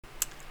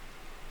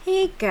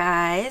Hey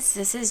guys,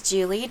 this is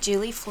Julie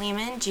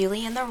Fleeman,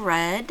 Julie in the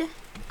Red.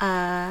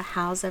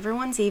 How's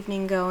everyone's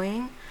evening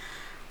going?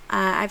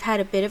 I've had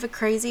a bit of a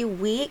crazy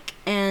week,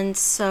 and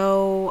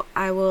so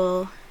I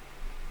will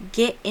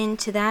get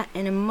into that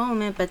in a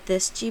moment, but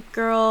this Jeep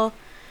girl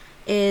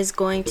is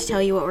going to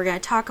tell you what we're going to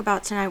talk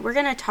about tonight. We're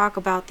going to talk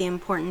about the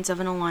importance of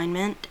an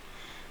alignment,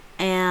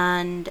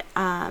 and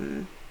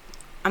I'm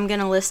going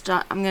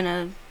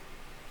to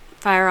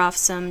fire off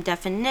some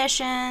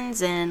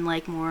definitions and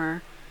like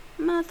more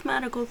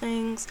mathematical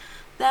things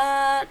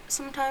that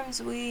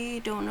sometimes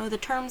we don't know the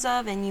terms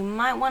of, and you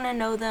might want to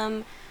know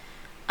them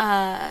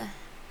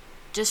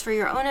just for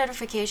your own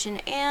edification,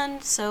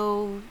 and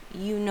so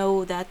you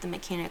know that the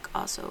mechanic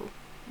also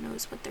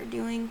knows what they're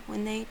doing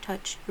when they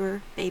touch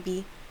your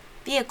baby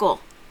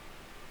vehicle,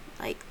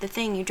 like the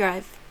thing you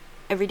drive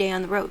every day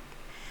on the road.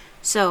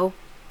 So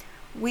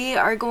we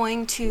are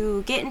going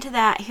to get into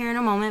that here in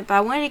a moment, but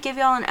I wanted to give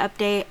y'all an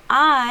update.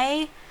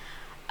 I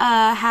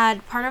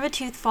had part of a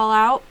tooth fall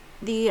out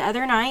the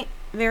other night.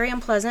 Very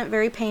unpleasant,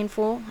 very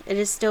painful. It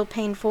is still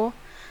painful.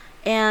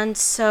 And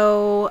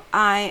so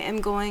I am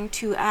going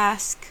to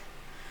get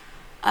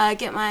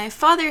my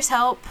father's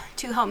help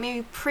to help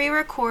me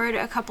pre-record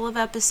a couple of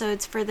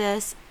episodes for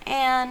this,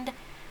 and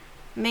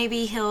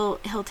maybe he'll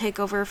take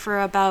over for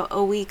about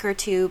a week or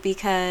two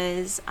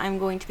because I'm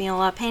going to be in a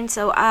lot of pain.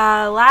 So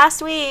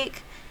last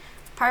week,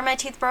 part of my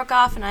tooth broke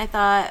off, and I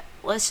thought,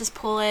 let's just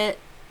pull it.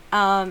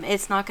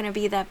 It's not going to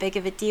be that big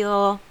of a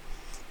deal.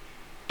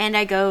 And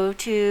I go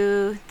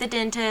to the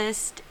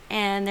dentist,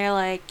 and they're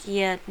like,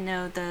 yeah,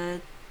 no,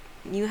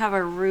 you have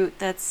a root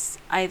that's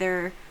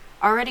either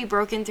already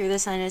broken through the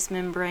sinus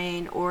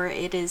membrane, or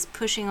it is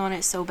pushing on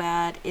it so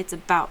bad it's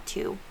about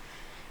to.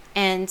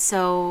 And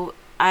so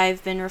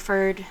I've been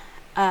referred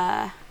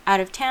out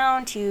of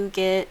town to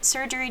get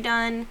surgery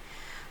done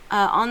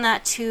on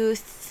that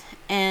tooth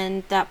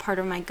and that part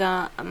of my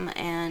gum,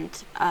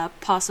 and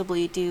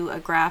possibly do a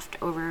graft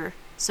over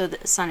so the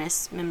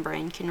sinus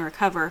membrane can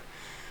recover.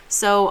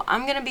 So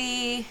I'm going to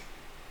be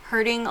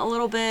hurting a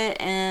little bit,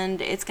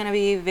 and it's going to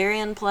be very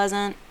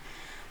unpleasant.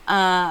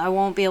 I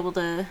won't be able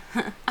to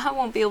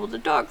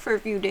talk for a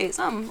few days.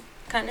 I'm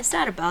kind of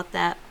sad about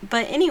that.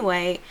 But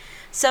anyway,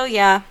 so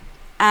yeah,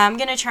 I'm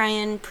going to try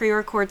and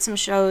pre-record some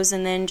shows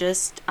and then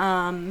just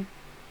have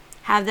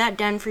that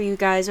done for you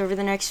guys over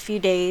the next few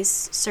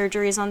days.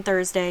 Surgery is on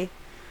Thursday.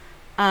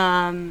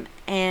 And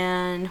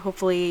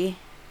hopefully,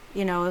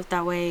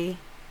 that way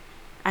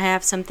I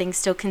have something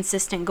still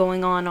consistent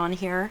going on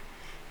here,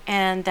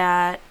 and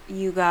that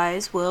you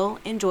guys will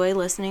enjoy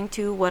listening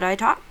to what I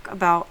talk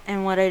about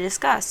and what I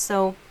discuss.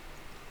 So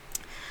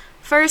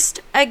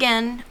first,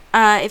 again,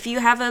 if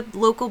you have a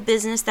local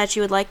business that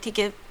you would like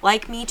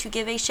me to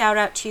give a shout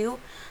out to,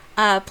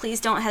 please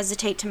don't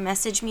hesitate to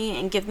message me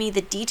and give me the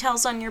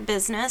details on your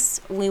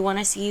business. We want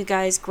to see you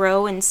guys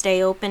grow and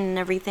stay open and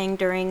everything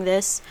during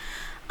this.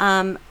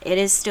 It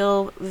is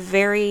still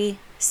very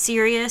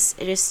serious.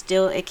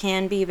 It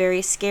can be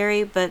very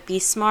scary, but be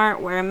smart,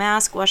 wear a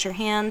mask, wash your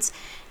hands.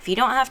 If you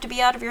don't have to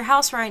be out of your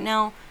house right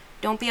now,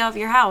 don't be out of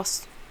your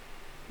house.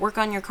 Work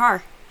on your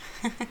car.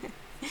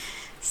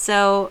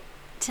 So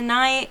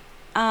tonight,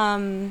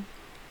 what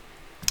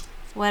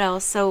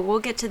else? So we'll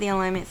get to the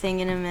alignment thing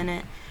in a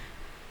minute.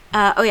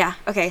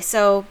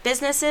 So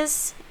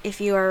businesses, if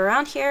you are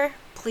around here,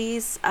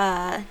 please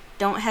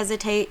don't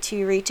hesitate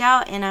to reach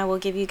out, and I will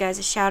give you guys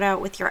a shout out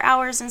with your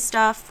hours and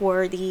stuff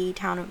for the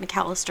town of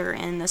McAllister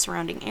and the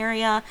surrounding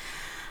area.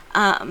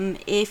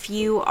 If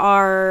you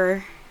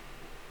are,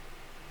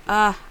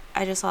 I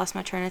just lost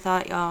my train of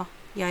thought, y'all.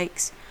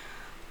 Yikes.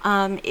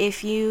 Oh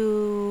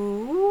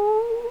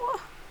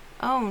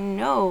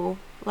no,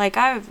 like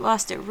I've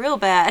lost it real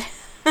bad.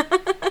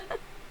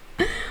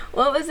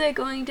 What was I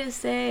going to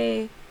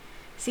say?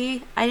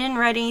 See, I didn't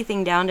write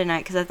anything down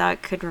tonight because I thought I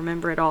could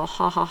remember it all.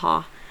 Ha ha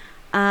ha.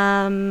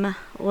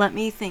 Let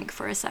me think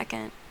for a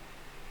second.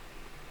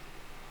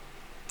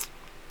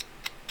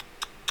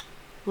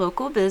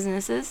 Local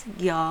businesses,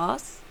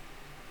 yes.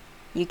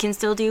 You can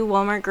still do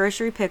Walmart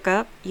grocery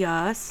pickup,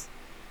 yes.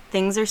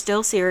 Things are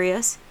still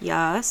serious,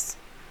 yes.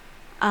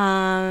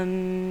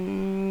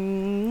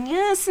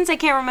 Since I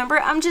can't remember,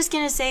 I'm just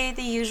gonna say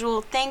the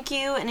usual thank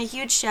you and a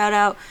huge shout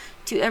out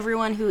to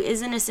everyone who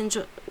is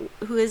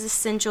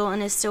essential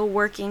and is still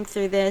working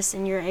through this,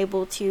 and you're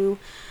able to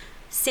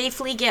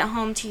safely get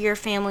home to your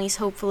families,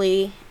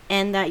 hopefully,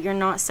 and that you're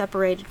not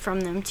separated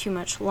from them too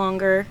much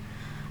longer.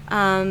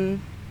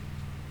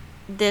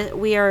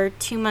 We are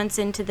 2 months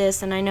into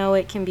this, and I know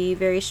it can be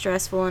very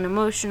stressful and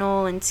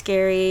emotional and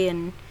scary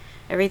and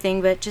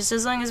everything, but just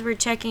as long as we're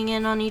checking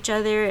in on each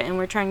other and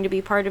we're trying to be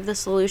part of the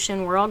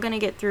solution, we're all going to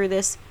get through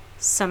this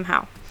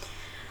somehow.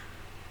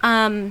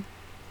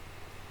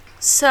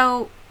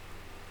 So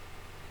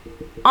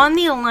on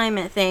the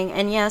alignment thing,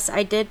 and yes,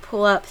 I did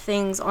pull up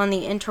things on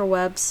the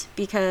interwebs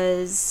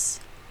because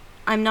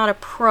I'm not a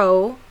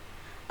pro.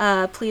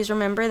 Please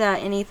remember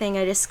that anything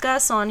I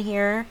discuss on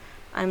here,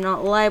 I'm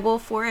not liable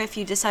for if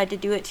you decide to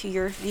do it to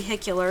your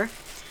vehicular.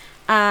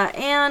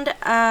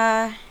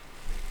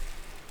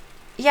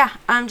 yeah,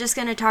 I'm just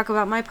going to talk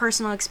about my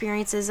personal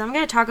experiences. I'm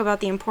going to talk about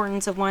the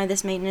importance of why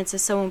this maintenance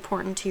is so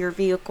important to your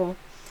vehicle.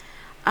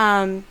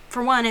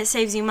 For one, it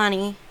saves you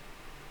money.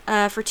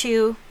 For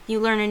two, you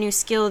learn a new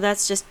skill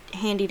that's just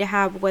handy to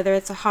have, whether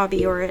it's a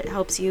hobby or it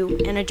helps you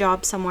in a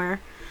job somewhere.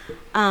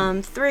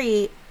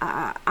 Three,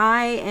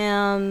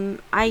 I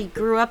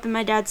grew up in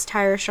my dad's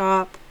tire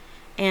shop,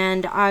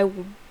 and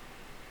I'm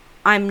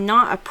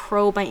not a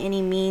pro by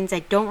any means.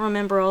 I don't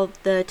remember all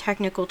the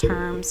technical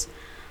terms.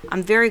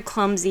 I'm very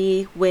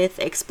clumsy with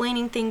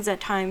explaining things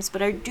at times,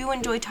 but I do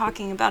enjoy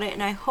talking about it,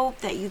 and I hope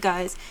that you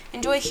guys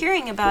enjoy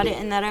hearing about it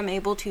and that I'm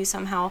able to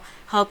somehow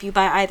help you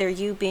by either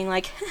you being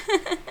like,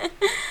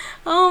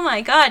 oh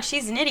my god,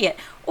 she's an idiot,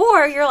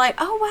 or you're like,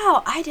 oh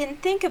wow, I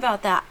didn't think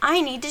about that. I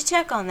need to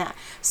check on that.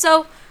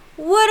 So,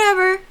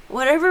 whatever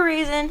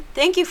reason,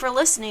 thank you for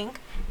listening.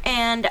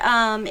 And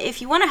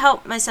if you want to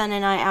help my son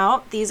and I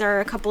out, these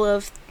are a couple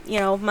of,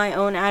 my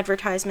own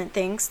advertisement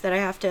things that I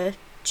have to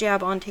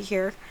jab onto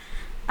here.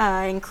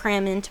 And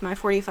cram into my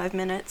 45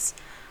 minutes.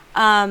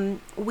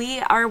 We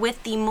are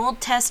with the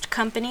Mold Test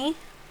Company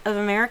of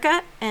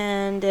America,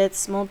 and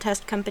it's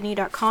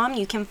moldtestcompany.com.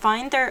 You can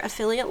find their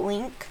affiliate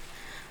link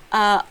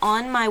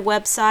on my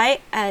website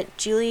at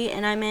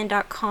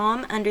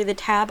julieandiman.com under the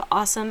tab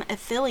Awesome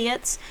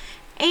Affiliates.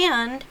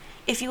 And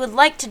if you would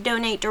like to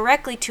donate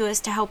directly to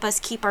us to help us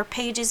keep our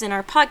pages and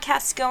our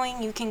podcasts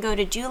going, you can go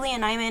to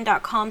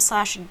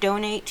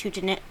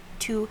julieandiman.com/donate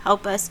to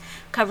help us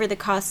cover the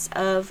costs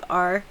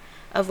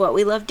of what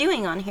we love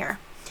doing on here.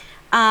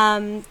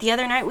 The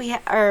other night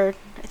it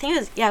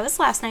was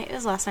last night.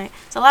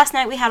 So last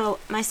night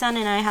my son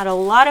and I had a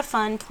lot of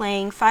fun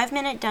playing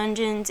 5-minute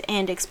dungeons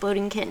and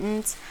exploding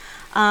kittens.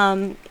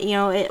 We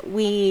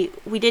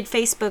did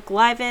Facebook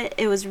Live it.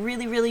 It was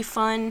really, really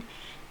fun,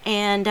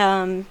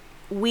 and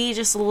we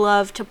just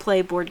love to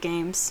play board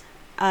games.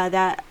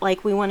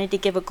 We wanted to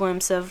give a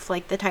glimpse of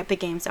the type of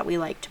games that we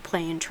like to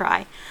play and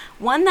try.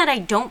 One that I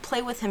don't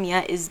play with him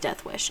yet is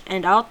Death Wish,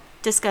 and I'll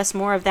discuss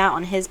more of that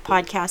on his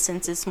podcast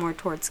since it's more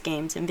towards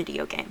games and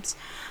video games.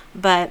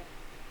 But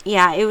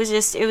yeah,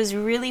 it's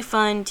really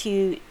fun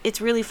to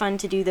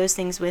do those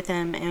things with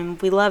him,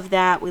 and we love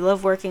that. We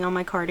love working on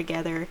my car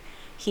together.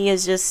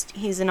 He's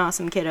an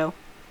awesome kiddo.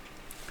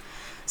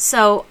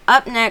 So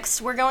up next,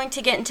 we're going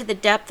to get into the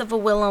depth of a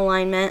will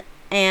alignment,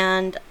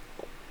 and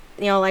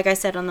like I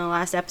said on the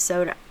last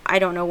episode, I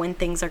don't know when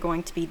things are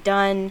going to be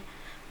done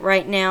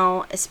right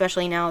now,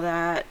 especially now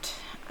that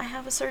I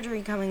have a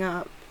surgery coming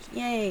up.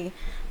 Yay.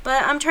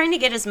 But I'm trying to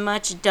get as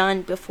much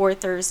done before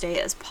Thursday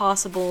as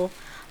possible.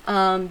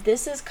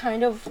 This is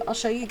I'll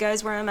show you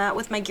guys where I'm at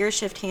with my gear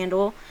shift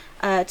handle.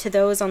 To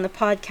those on the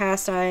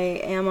podcast, I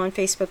am on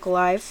Facebook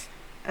Live,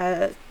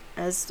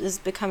 as is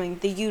becoming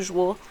the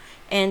usual.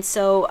 And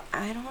so,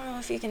 I don't know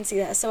if you can see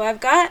that. So I've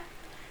got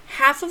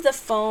half of the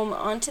foam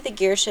onto the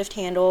gear shift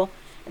handle,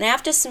 and I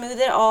have to smooth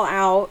it all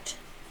out.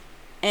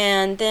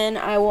 And then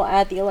I will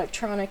add the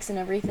electronics and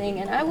everything,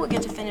 and I will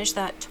get to finish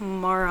that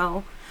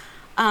tomorrow.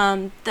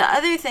 The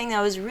other thing that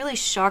I was really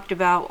shocked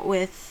about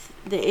with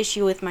the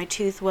issue with my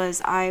tooth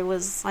was I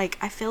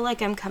feel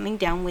like I'm coming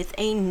down with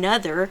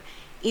another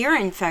ear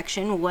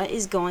infection. What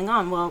is going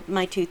on? Well,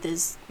 my tooth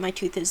is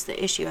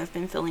the issue. I've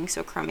been feeling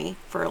so crummy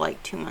for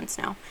 2 months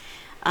now.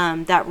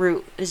 That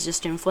root is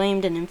just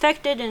inflamed and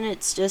infected, and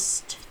it's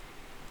just,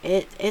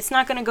 it's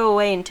not going to go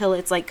away until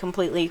it's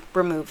completely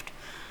removed,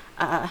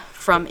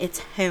 from its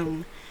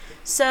home.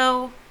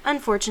 So,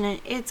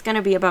 unfortunate. It's going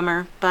to be a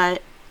bummer,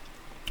 but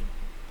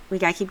we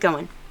gotta keep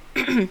going.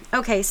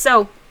 Okay,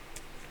 so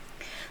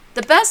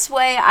the best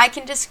way I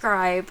can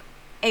describe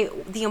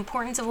the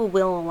importance of a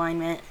will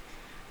alignment,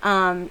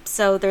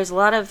 so there's a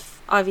lot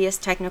of obvious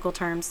technical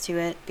terms to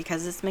it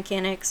because it's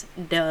mechanics,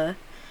 duh.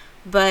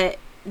 But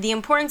the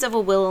importance of a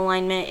will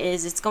alignment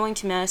is it's going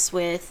to mess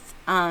with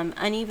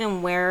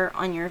uneven wear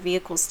on your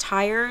vehicle's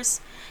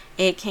tires.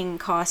 It can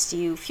cost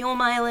you fuel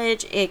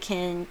mileage. It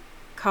can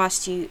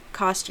cost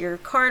your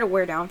car to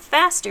wear down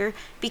faster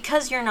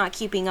because you're not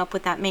keeping up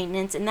with that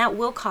maintenance, and that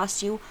will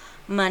cost you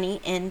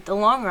money in the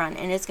long run,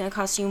 and it's going to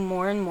cost you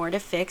more and more to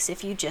fix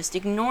if you just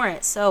ignore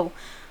it. So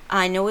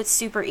I know it's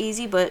super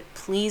easy, but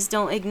please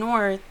don't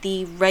ignore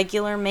the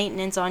regular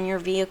maintenance on your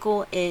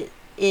vehicle.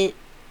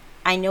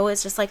 I know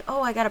it's just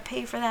oh, I gotta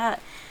pay for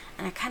that,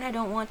 and I kind of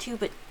don't want to,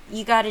 but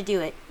you gotta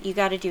do it.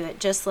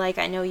 Just like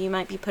I know you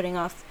might be putting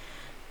off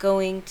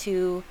going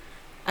to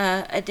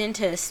a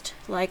dentist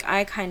like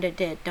I kind of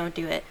did. Don't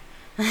do it.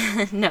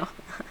 No.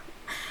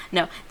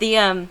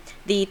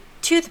 The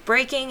tooth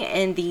breaking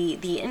and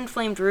the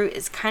inflamed root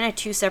is kind of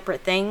two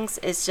separate things.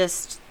 It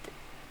just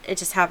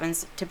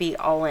happens to be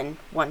all in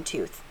one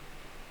tooth,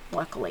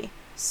 luckily.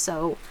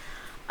 So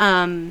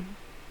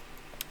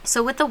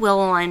with the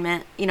wheel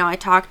alignment, I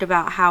talked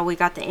about how we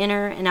got the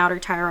inner and outer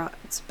tie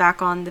rods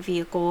back on the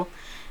vehicle.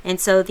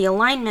 And so the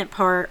alignment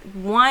part,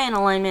 why an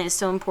alignment is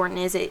so important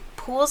is it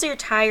pulls your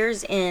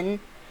tires in,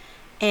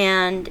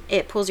 and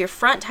it pulls your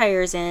front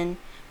tires in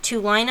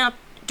to line up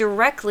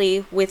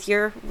directly with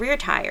your rear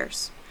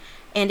tires.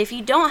 And if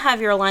you don't have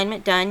your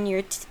alignment done,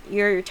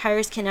 your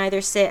tires can either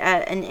sit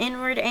at an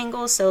inward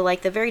angle, so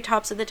like the very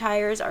tops of the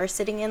tires are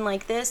sitting in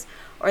like this,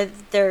 or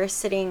they're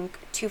sitting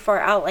too far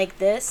out like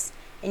this,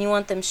 and you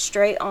want them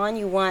straight on.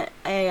 You want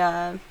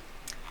a,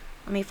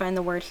 let me find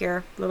the word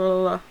here.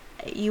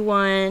 You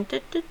want,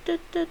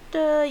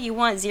 you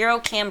want zero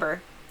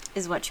camber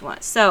is what you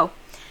want. So,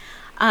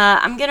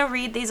 I'm going to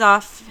read these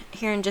off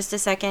here in just a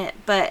second,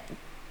 but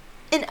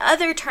in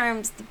other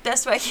terms, the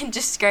best way I can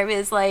describe it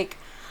is like,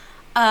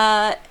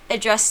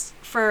 adjust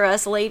for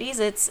us ladies,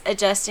 it's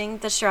adjusting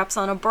the straps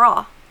on a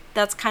bra.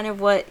 That's kind of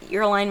what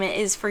your alignment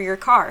is for your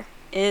car.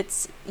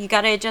 It's, you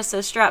got to adjust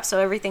those straps so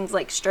everything's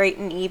like straight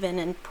and even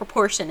and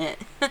proportionate.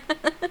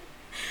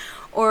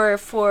 Or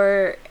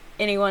for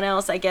anyone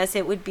else, I guess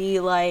it would be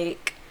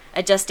like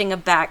adjusting a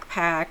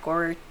backpack,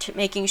 or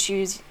making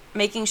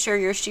sure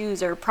your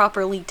shoes are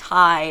properly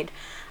tied.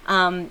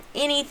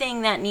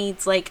 Anything that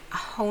needs like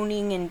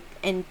honing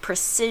and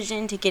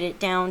precision to get it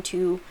down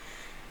to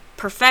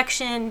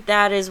perfection,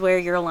 that is where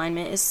your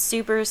alignment is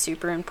super,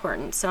 super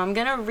important. So I'm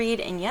going to read,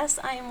 and yes,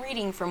 I am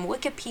reading from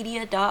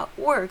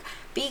wikipedia.org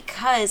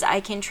because I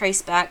can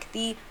trace back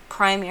the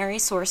primary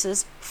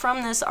sources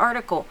from this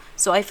article.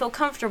 So I feel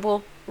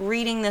comfortable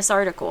reading this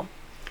article.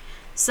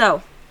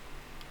 So,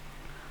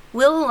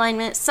 wheel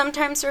alignment,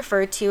 sometimes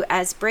referred to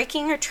as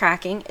braking or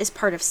tracking, is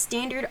part of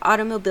standard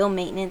automobile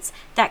maintenance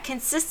that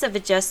consists of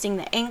adjusting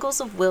the angles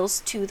of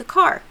wheels to the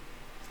car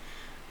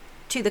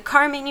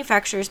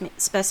manufacturer's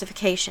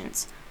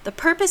specifications. The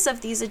purpose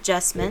of these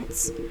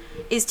adjustments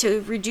is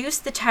to reduce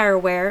the tire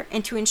wear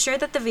and to ensure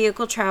that the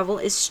vehicle travel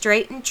is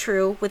straight and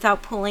true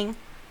without pulling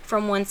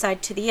from one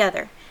side to the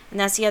other. And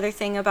that's the other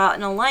thing about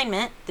an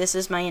alignment. This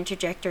is my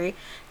interjectory.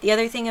 The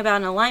other thing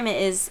about an alignment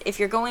is if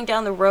you're going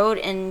down the road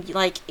and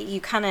like you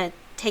kind of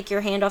take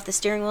your hand off the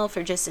steering wheel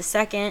for just a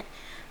second,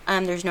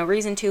 there's no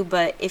reason to,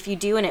 but if you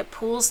do and it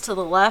pulls to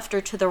the left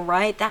or to the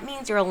right, that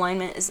means your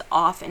alignment is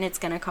off and it's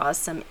going to cause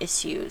some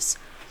issues.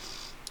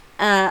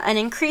 An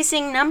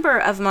increasing number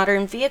of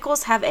modern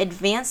vehicles have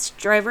advanced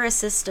driver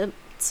assistance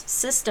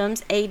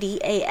systems,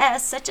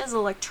 ADAS, such as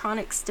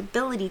electronic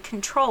stability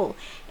control,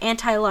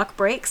 anti-lock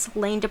brakes,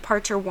 lane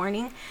departure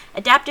warning,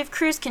 adaptive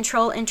cruise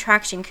control, and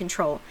traction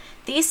control.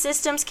 These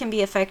systems can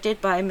be affected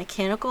by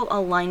mechanical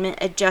alignment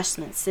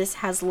adjustments. This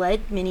has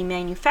led many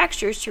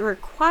manufacturers to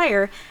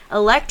require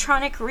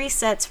electronic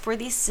resets for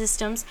these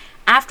systems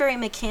after a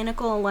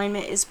mechanical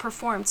alignment is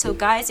performed. So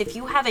guys, if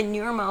you have a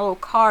newer model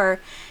car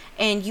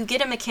and you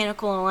get a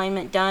mechanical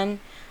alignment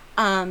done,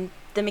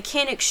 the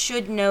mechanic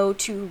should know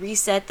to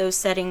reset those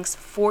settings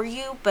for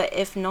you, but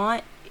if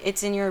not,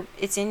 it's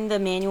in the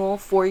manual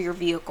for your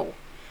vehicle.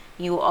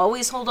 You will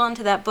always hold on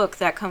to that book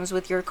that comes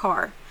with your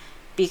car,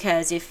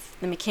 because if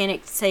the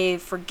mechanic, say,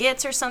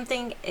 forgets or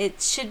something,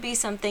 it should be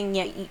something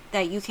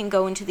that you can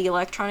go into the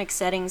electronic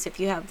settings. If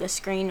you have the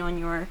screen on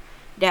your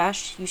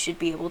dash, you should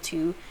be able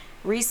to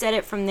reset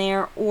it from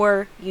there,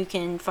 or you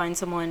can find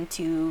someone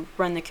to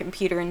run the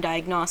computer and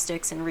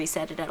diagnostics and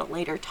reset it at a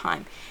later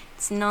time.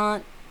 It's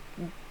not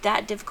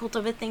that difficult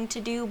of a thing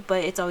to do,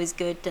 but it's always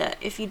good to,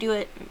 if you do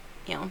it,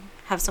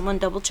 have someone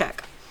double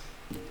check.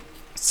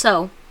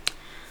 So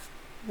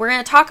we're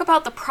going to talk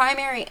about the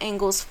primary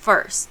angles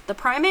first. The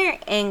primary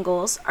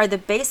angles are the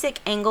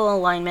basic angle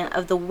alignment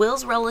of the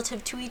wheels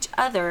relative to each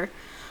other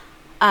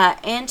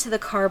and to the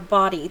car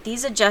body.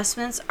 These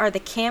adjustments are the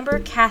camber,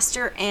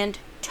 caster, and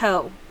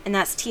toe, and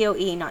that's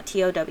TOE, not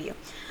TOW.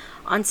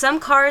 On some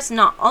cars,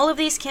 not all of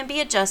these can be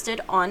adjusted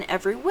on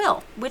every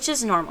wheel, which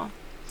is normal.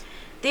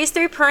 These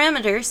three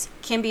parameters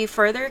can be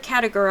further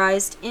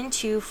categorized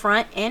into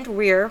front and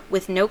rear,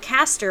 with no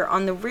caster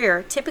on the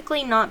rear,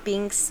 typically not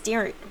being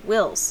steering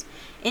wheels.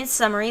 In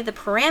summary, the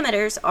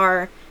parameters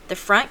are the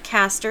front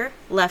caster,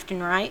 left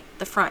and right,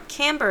 the front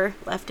camber,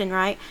 left and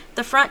right,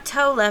 the front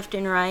toe, left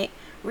and right,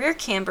 rear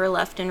camber,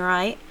 left and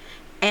right,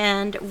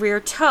 and rear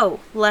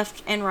toe,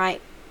 left and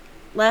right,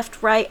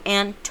 left, right,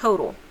 and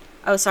total.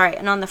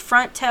 And on the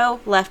front toe,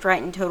 left,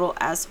 right, and total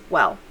as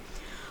well.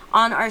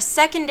 On our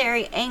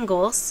secondary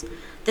angles,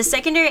 the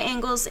secondary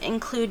angles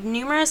include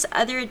numerous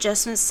other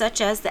adjustments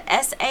such as the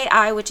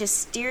SAI, which is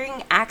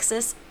steering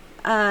axis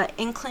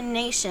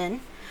inclination,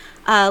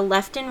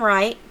 left and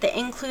right, the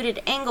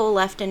included angle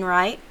left and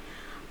right,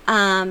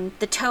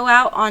 the toe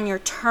out on your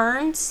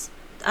turns,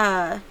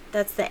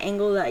 that's the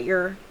angle that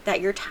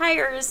your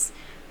tires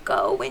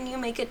go when you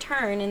make a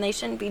turn, and they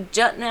shouldn't be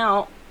jutting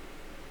out,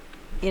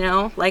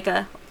 like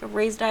a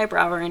raised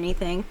eyebrow or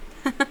anything.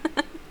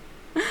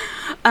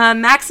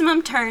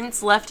 Maximum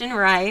turns left and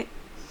right,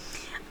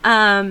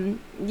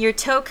 your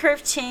toe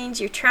curve change,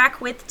 your track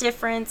width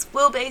difference,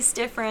 wheelbase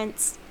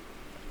difference,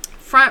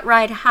 front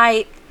ride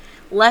height,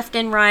 left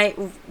and right,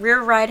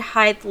 rear ride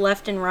height,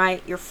 left and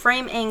right, your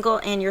frame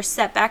angle, and your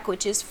setback,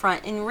 which is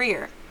front and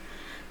rear.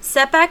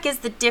 Setback is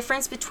the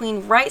difference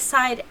between right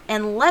side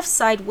and left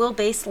side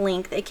wheelbase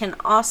length. It can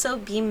also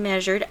be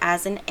measured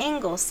as an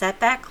angle.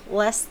 Setback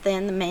less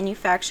than the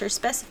manufacturer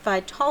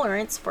specified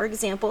tolerance, for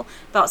example,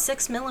 about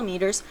 6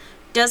 millimeters,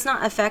 does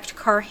not affect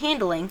car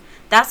handling.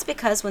 That's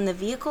because when the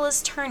vehicle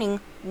is turning,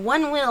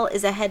 one wheel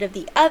is ahead of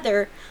the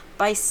other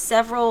by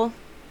several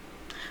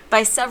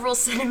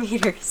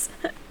centimeters.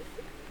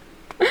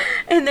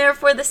 And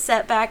therefore the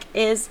setback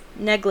is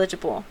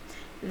negligible.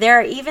 There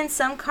are even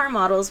some car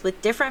models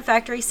with different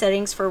factory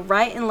settings for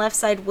right and left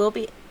side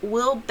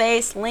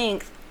wheelbase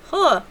length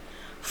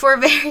for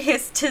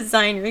various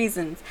design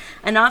reasons.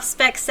 An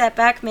off-spec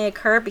setback may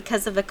occur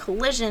because of a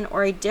collision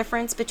or a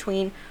difference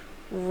between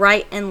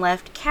right and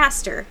left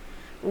caster.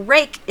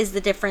 Rake is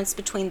the difference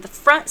between the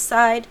front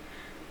side,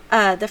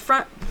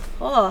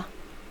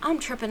 I'm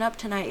tripping up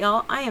tonight,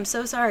 y'all. I am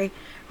so sorry.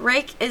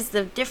 Rake is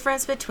the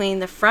difference between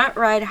the front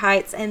ride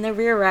heights and the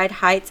rear ride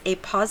heights, a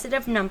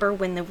positive number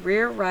when the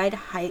rear ride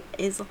height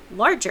is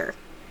larger.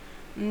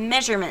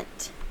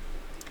 Measurement.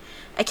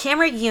 A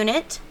camera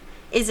unit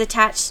is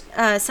attached,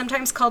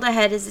 sometimes called a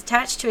head, is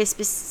attached to a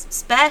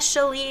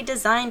specially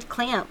designed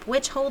clamp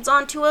which holds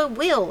onto a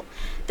wheel.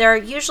 There are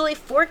usually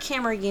 4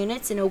 camera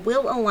units in a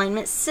wheel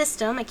alignment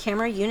system, a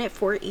camera unit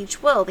for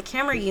each wheel. The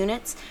camera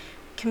units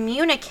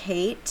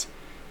communicate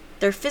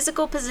their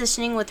physical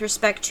positioning with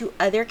respect to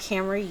other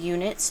camera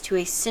units to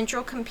a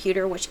central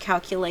computer which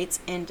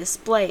calculates and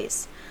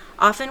displays.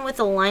 Often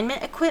with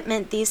alignment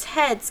equipment, these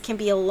heads can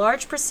be a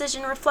large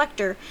precision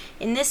reflector.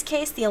 In this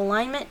case, the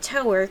alignment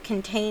tower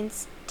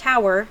contains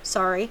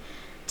the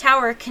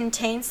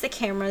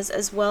cameras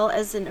as well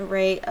as an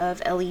array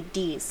of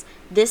LEDs.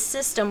 This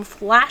system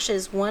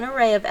flashes one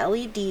array of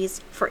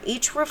LEDs for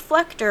each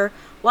reflector,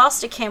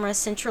 whilst a camera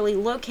centrally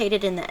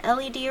located in the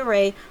LED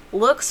array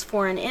looks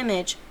for an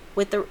image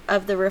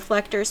of the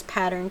reflector's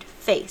patterned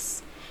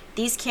face.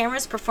 These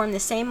cameras perform the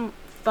same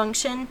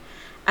function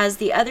as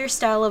the other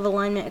style of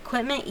alignment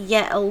equipment,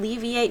 yet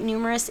alleviate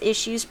numerous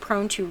issues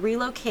prone to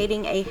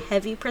relocating a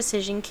heavy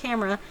precision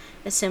camera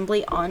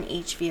assembly on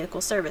each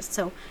vehicle service.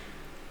 So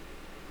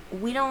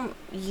we don't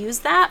use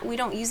that. We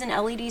don't use an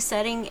LED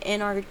setting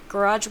in our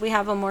garage. We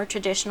have a more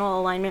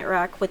traditional alignment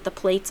rack with the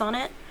plates on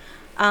it.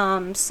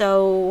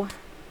 So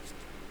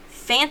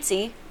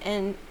fancy,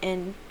 and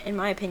in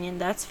my opinion,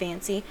 that's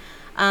fancy.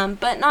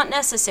 But not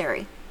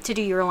necessary to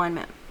do your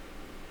alignment.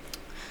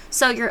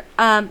 So your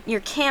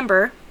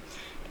camber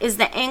is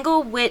the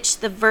angle which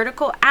the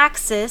vertical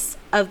axis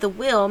of the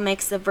wheel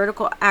makes the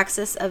vertical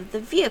axis of the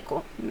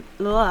vehicle.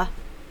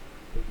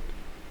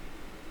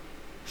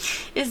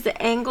 Is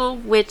the angle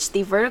which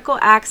the vertical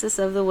axis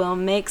of the wheel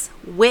makes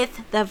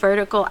with the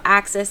vertical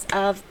axis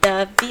of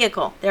the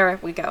vehicle. There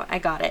we go. I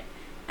got it.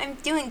 I'm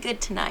doing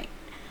good tonight.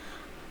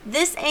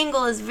 This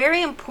angle is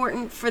very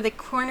important for the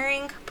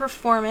cornering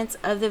performance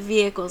of the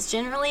vehicles.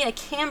 Generally, a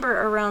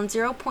camber around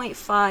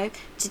 0.5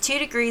 to 2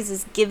 degrees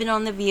is given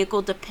on the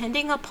vehicle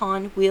depending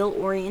upon wheel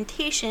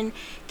orientation.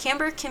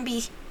 Camber can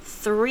be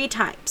 3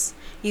 types.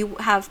 You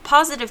have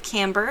positive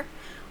camber,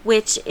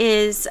 which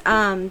is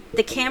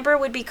the camber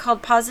would be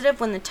called positive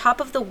when the top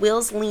of the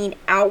wheels lean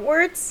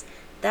outwards.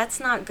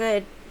 That's not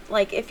good.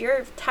 Like, if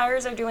your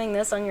tires are doing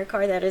this on your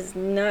car, that is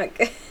not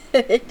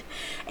good.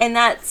 And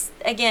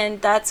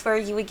that's where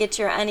you would get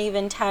your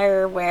uneven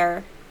tire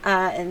wear.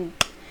 And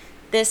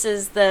this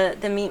is the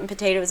meat and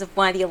potatoes of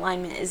why the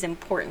alignment is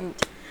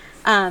important.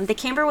 The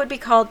camber would be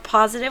called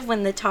positive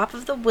when the top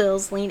of the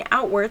wheels lean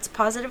outwards.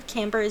 Positive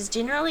camber is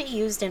generally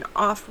used in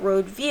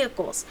off-road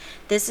vehicles.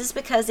 This is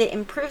because it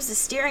improves the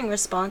steering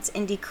response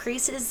and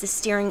decreases the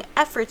steering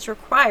efforts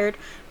required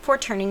for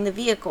turning the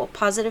vehicle.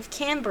 Positive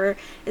camber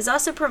is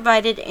also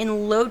provided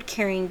in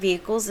load-carrying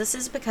vehicles. This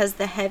is because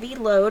the heavy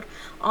load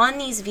on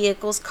these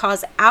vehicles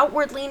cause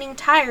outward-leaning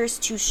tires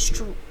to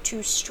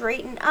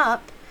straighten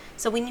up.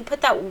 So when you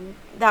put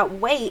that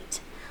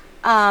weight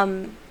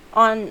on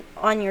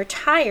your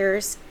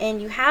tires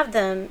and you have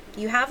a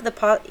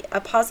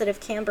positive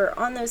camber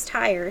on those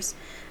tires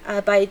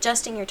by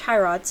adjusting your tie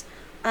rods,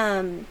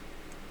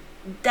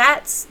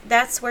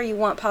 that's where you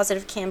want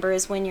positive camber,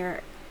 is when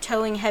you're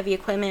towing heavy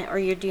equipment or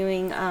you're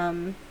doing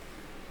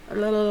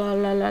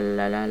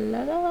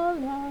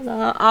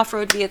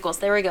off-road vehicles.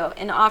 There we go.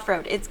 In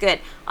off-road, it's good.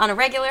 On a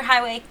regular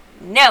highway,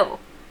 no.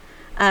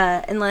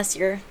 Unless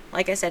you're,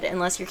 like I said,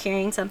 unless you're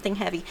carrying something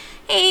heavy.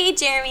 Hey,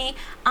 Jeremy,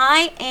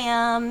 I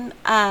am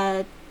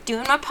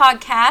doing my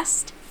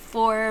podcast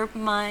for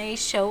my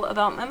show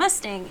about my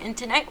Mustang, and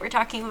tonight we're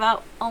talking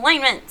about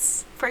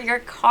alignments for your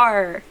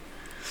car.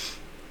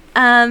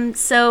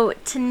 So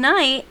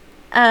tonight,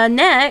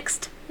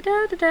 next,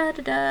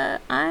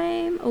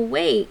 I'm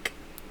awake.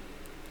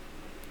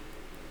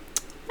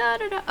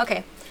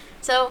 Okay,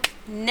 so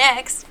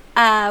next,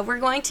 we're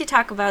going to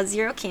talk about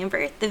zero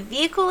camber. The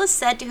vehicle is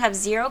said to have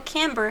zero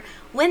camber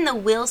when the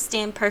wheels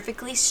stand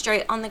perfectly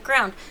straight on the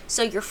ground.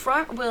 So your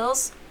front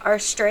wheels are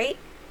straight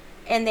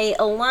and they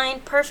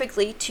align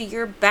perfectly to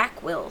your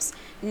back wheels.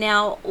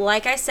 Now,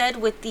 like I said,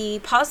 with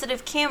the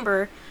positive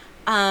camber,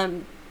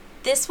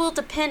 this will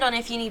depend on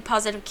if you need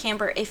positive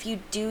camber if you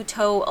do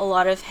tow a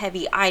lot of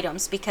heavy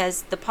items,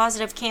 because the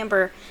positive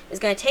camber is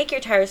going to take your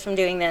tires from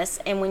doing this,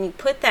 and when you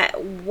put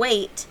that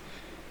weight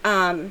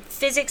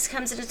Physics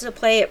comes into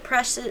play. It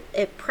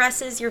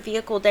presses your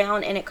vehicle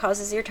down, and it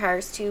causes your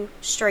tires to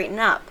straighten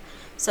up.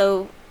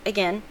 So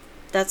again,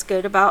 that's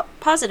good about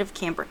positive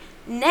camber.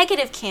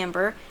 Negative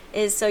camber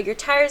is, so your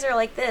tires are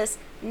like this.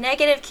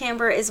 Negative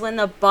camber is when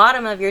the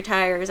bottom of your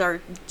tires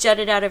are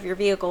jutted out of your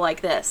vehicle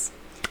like this.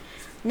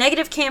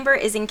 Negative camber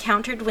is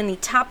encountered when the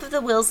top of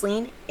the wheels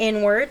lean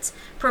inwards.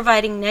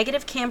 Providing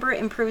negative camber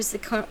improves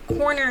the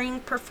cornering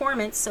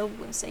performance, so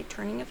we'll say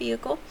turning a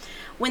vehicle.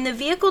 When the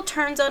vehicle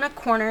turns on a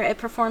corner, it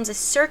performs a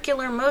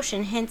circular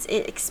motion, hence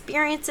it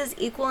experiences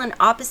equal and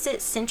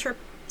opposite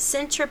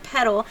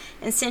centripetal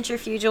and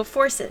centrifugal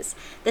forces.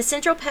 The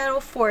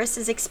centripetal force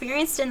is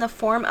experienced in the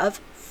form of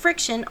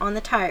friction on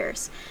the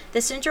tires.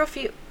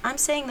 I'm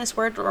saying this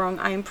word wrong.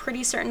 I am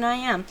pretty certain I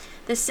am.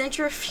 The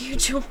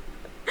centrifugal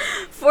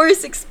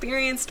force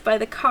experienced by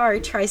the car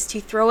tries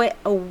to throw it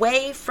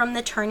away from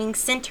the turning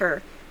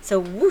center. So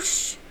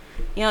whoosh.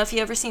 You know, if you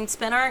ever seen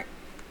spin art,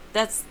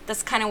 that's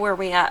kind of where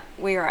we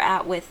are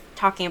at with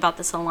talking about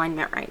this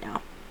alignment right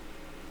now.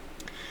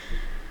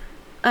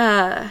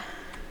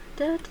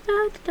 Throw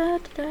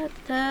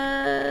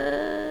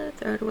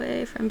it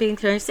away from being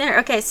turning center.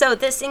 Okay, so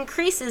this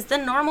increases the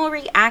normal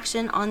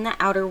reaction on the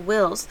outer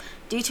wheels.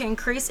 Due to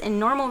increase in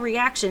normal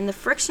reaction, the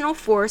frictional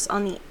force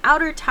on the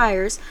outer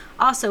tires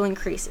also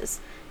increases.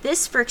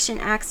 This friction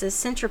acts as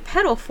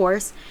centripetal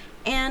force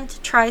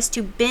and tries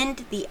to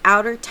bend the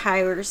outer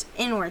tires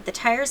inward. The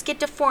tires get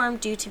deformed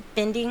due to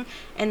bending,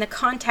 and the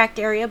contact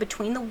area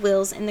between the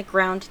wheels and the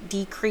ground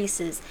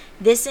decreases.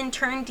 This in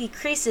turn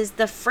decreases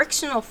the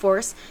frictional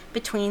force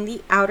between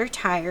the outer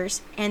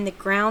tires and the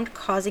ground,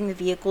 causing the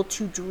vehicle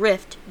to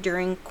drift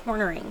during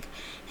cornering.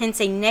 Hence,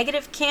 a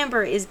negative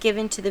camber is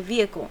given to the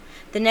vehicle.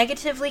 The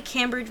negatively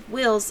cambered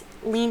wheels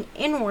lean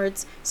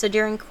inwards, so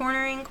during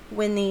cornering,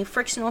 when the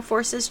frictional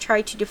forces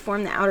try to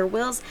deform the outer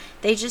wheels,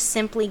 they just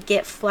simply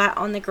get flat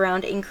on the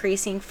ground,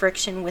 increasing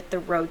friction with the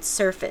road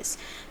surface.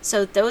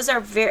 So those are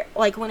very,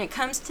 like when it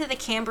comes to the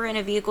camber in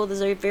a vehicle,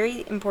 those are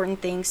very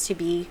important things to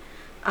be,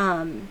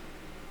 to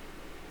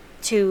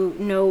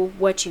know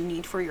what you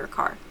need for your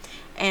car.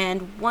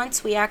 And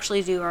once we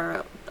actually do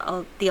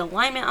the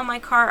alignment on my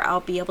car,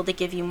 I'll be able to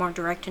give you more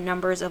direct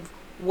numbers of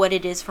what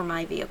it is for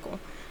my vehicle.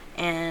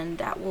 And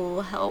that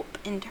will help,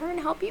 in turn,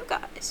 help you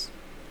guys.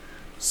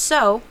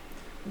 So,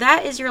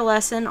 that is your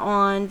lesson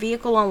on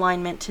vehicle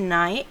alignment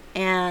tonight.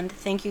 And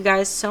thank you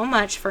guys so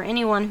much for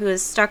anyone who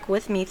has stuck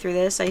with me through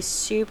this. I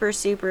super,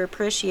 super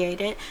appreciate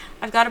it.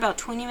 I've got about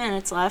 20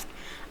 minutes left.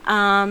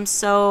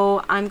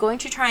 So, I'm going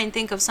to try and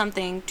think of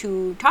something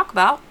to talk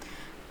about.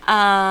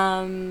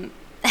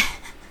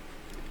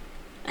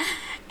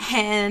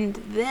 And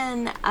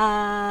then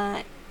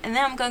I'm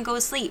going to go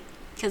to sleep,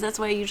 because that's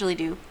what I usually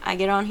do. I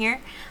get on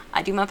here,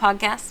 I do my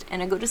podcast,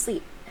 and I go to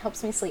sleep. It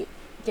helps me sleep,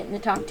 getting to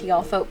talk to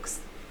y'all folks.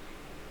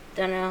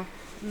 Don't know,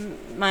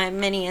 my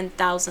many and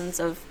thousands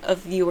of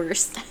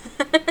viewers.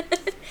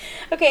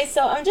 Okay,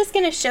 so I'm just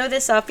going to show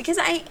this off, because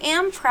I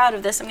am proud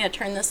of this. I'm going to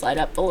turn this light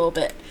up a little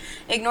bit.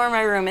 Ignore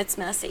my room, it's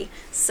messy.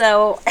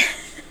 So,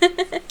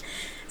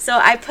 so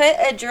I put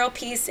a drill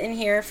piece in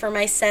here for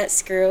my set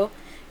screw.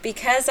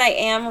 Because I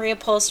am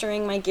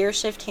reupholstering my gear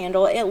shift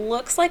handle, it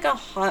looks like a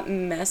hot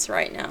mess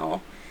right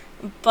now.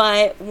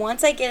 But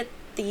once I get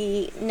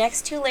the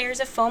next 2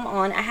 layers of foam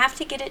on, I have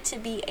to get it to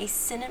be a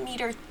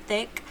centimeter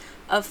thick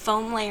of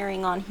foam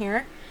layering on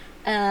here.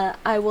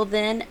 I will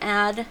then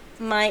add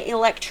my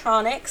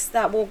electronics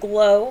that will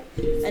glow.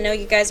 I know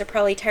you guys are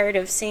probably tired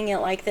of seeing it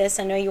like this.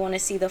 I know you want to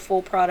see the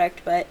full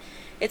product, but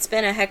it's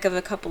been a heck of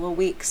a couple of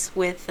weeks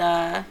with...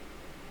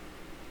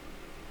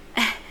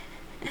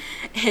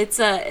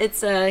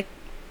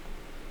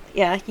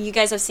 yeah, you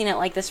guys have seen it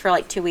like this for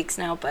like 2 weeks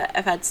now, but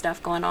I've had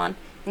stuff going on,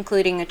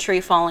 including a tree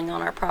falling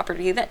on our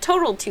property that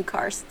totaled 2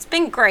 cars. It's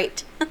been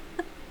great.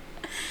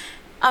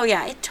 Oh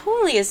yeah, it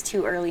totally is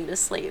too early to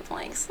sleep.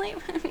 Like, sleep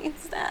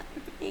means that.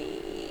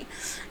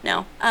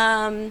 No.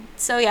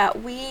 So yeah,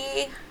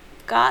 we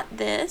got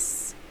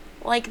this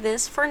like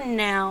this for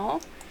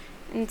now.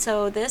 And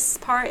so this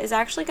part is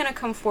actually going to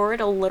come forward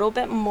a little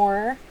bit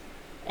more.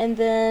 And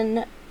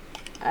then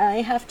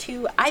I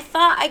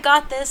thought I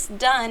got this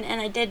done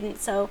and I didn't.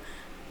 So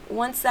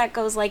once that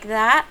goes like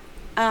that,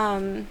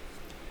 and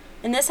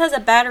this has a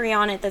battery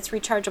on it that's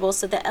rechargeable,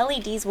 so the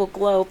LEDs will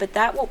glow, but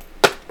that will,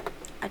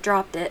 I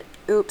dropped it,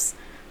 oops,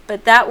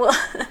 but that will,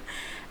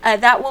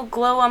 that will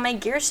glow on my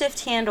gear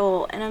shift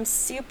handle, and I'm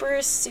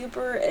super,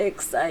 super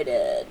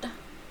excited.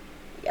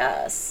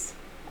 Yes.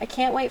 I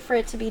can't wait for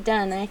it to be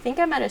done. I think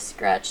I might have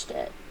scratched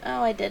it.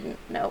 Oh, I didn't.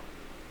 Nope.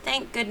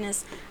 Thank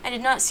goodness. I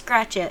did not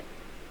scratch it.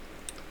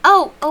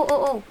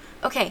 Oh.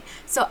 Okay,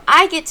 so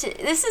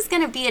this is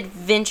going to be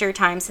adventure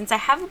time. Since I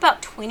have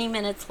about 20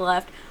 minutes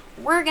left,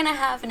 we're going to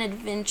have an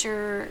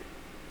adventure,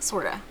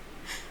 sorta.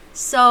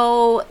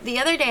 So, the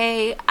other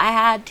day, I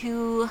had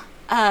to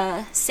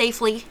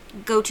safely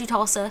go to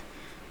Tulsa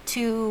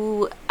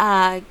to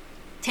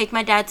take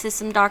my dad to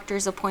some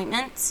doctor's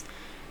appointments.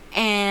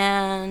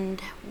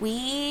 And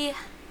we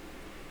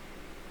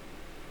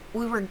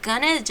we were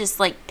gonna just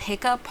like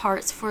pick up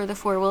parts for the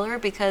four-wheeler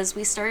because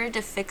we started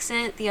to fix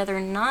it the other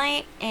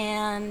night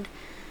and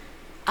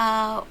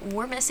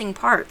we're missing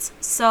parts.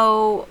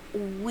 So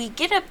we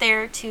get up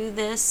there to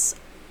this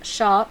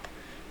shop,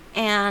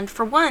 and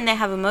for one, they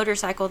have a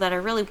motorcycle that I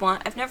really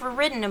want. I've never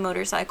ridden a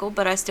motorcycle,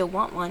 but I still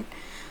want one.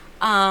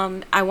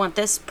 I want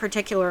this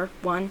particular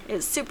one.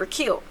 It's super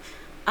cute.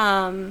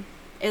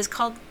 It's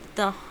called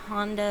the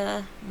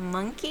Honda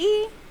Monkey.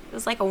 It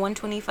was like a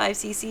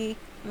 125cc.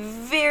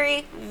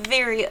 Very,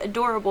 very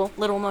adorable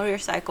little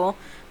motorcycle.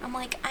 I'm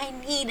like, I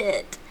need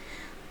it.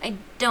 I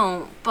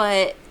don't,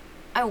 but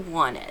I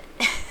want it.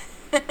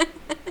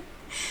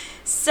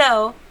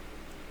 So,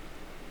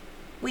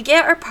 we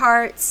get our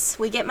parts,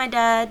 we get my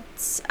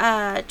dad's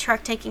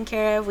truck taken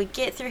care of, we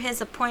get through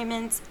his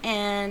appointments,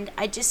 and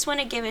I just want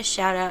to give a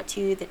shout out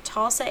to the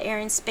Tulsa Air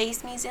and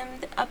Space Museum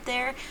up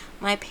there.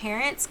 My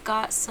parents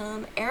got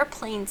some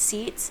airplane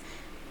seats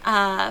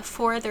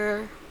for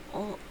their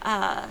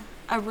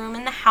a room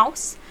in the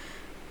house,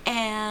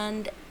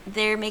 and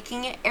they're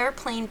making it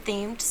airplane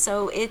themed,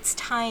 so it's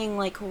tying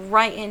like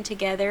right in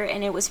together,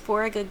 and it was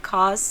for a good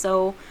cause,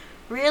 so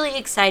really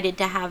excited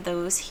to have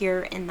those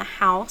here in the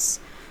house.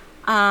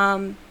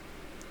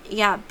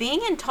 Yeah,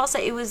 being in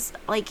Tulsa, it was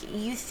like,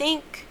 you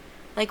think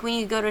like when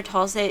you go to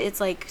Tulsa, it's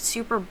like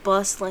super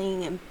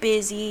bustling and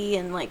busy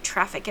and like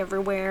traffic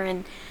everywhere,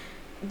 and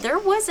there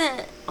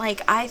wasn't,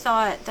 like, I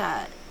thought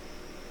that,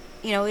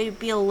 you know, it'd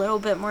be a little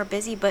bit more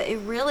busy, but it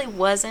really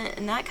wasn't,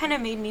 and that kind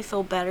of made me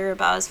feel better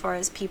about as far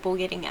as people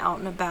getting out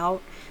and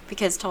about,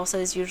 because Tulsa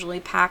is usually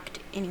packed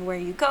anywhere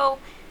you go.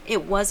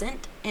 It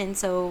wasn't, and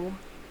so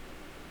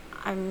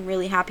I'm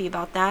really happy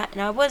about that.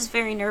 And I was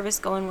very nervous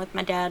going with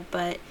my dad,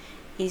 but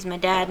he's my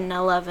dad and I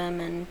love him,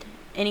 and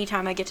any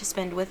time I get to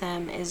spend with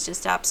him is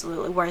just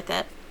absolutely worth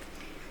it.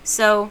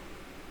 So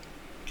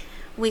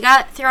we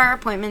got through our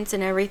appointments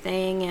and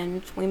everything,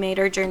 and we made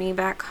our journey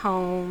back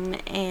home,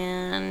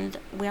 and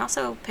we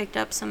also picked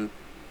up some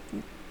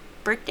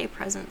birthday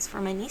presents for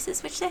my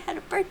nieces, which they had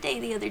a birthday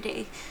the other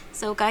day.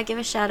 So gotta give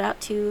a shout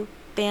out to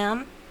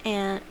Bama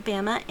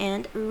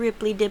and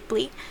Ripley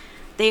Dipley.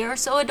 They are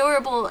so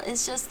adorable.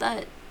 It's just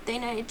that they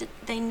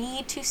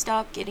need to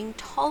stop getting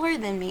taller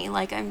than me.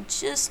 Like, I'm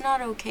just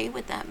not okay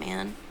with that,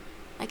 man.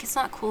 Like, it's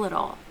not cool at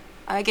all.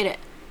 I get it.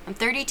 I'm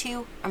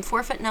 32. I'm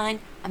 4'9".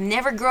 I'm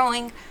never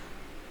growing.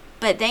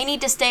 But they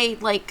need to stay,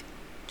 like,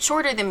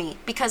 shorter than me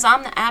because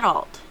I'm the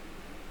adult.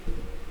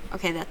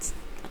 Okay, that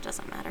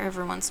doesn't matter.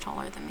 Everyone's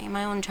taller than me.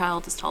 My own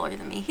child is taller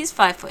than me. He's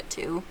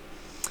 5'2".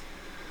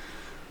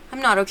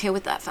 I'm not okay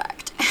with that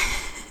fact.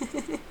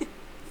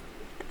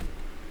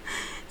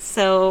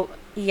 So,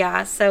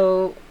 yeah,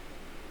 so,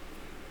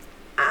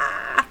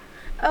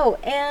 oh,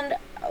 and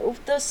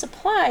the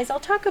supplies, I'll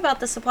talk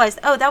about the supplies.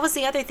 Oh, that was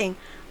the other thing.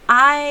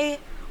 I,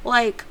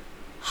 like,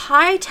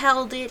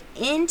 hightailed it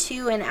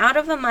into and out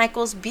of a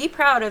Michael's. Be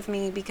proud of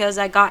me, because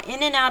I got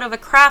in and out of a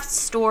craft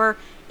store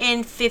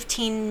in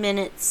 15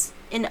 minutes,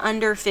 in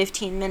under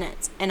 15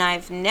 minutes, and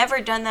I've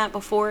never done that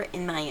before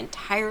in my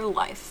entire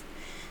life.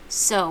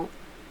 So,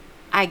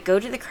 I go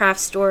to the craft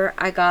store,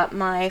 I got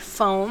my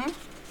foam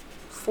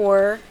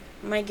for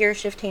my gear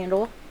shift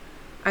handle,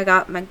 I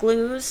got my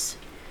glues.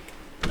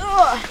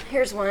 Oh,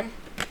 here's one.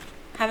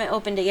 Haven't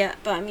opened it yet,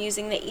 but I'm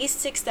using the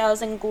East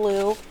 6000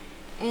 glue,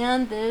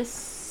 and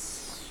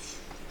this.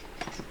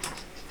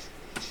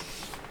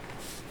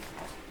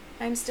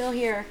 I'm still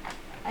here.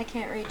 I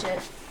can't reach it.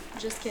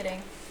 Just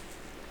kidding.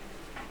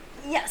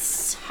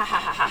 Yes! Ha ha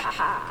ha ha ha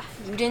ha.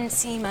 You didn't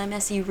see my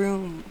messy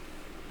room.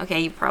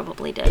 Okay, you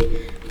probably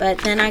did. But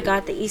then I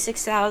got the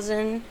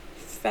E6000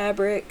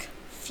 fabric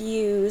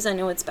fuse. I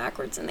know it's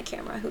backwards in the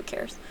camera. Who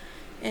cares?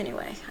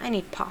 Anyway, I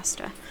need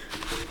pasta.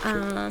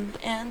 And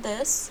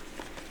this.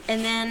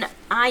 And then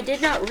I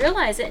did not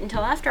realize it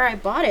until after I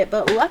bought it,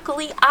 but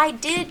luckily I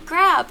did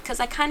grab, because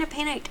I kind of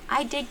panicked,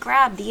 I did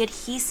grab the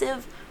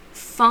adhesive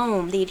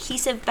foam, the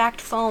adhesive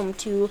backed foam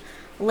to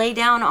lay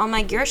down on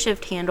my gear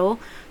shift handle.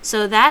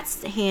 So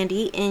that's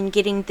handy in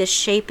getting the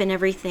shape and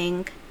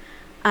everything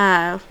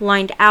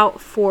lined out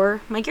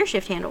for my gear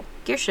shift handle,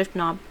 gear shift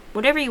knob,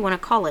 whatever you want to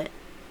call it.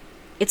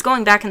 It's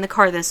going back in the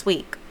car this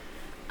week,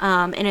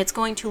 and it's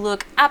going to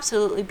look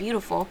absolutely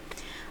beautiful.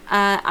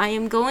 I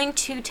am going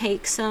to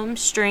take some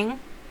string,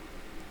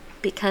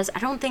 because I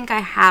don't think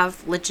I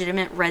have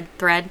legitimate red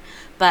thread,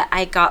 but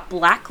I got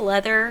black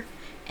leather,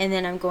 and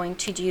then I'm going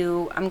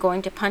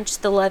to punch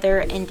the leather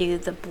and do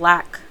the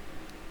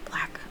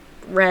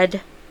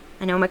red,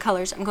 I know my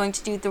colors, I'm going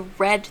to do the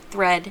red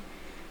thread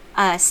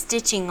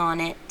stitching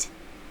on it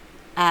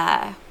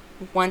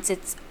once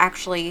it's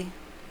actually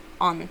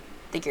on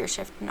the gear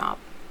shift knob.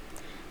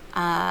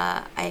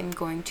 I'm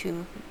going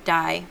to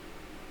dye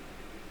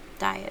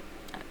it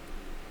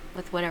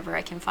with whatever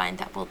I can find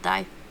that will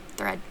dye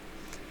thread.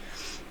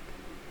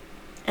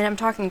 And I'm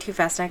talking too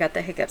fast and I got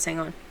the hiccups, hang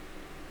on.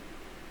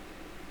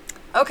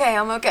 Okay,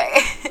 I'm okay.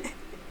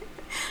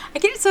 I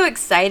get so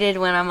excited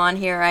when I'm on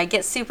here. I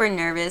get super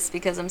nervous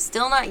because I'm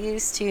still not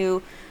used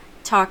to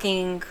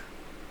talking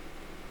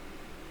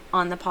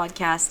on the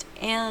podcast,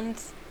 and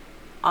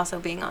also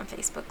being on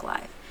Facebook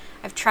Live.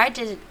 I've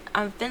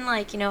been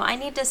like, I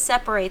need to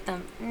separate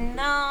them.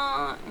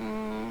 No,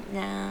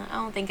 nah, I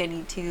don't think I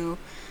need to.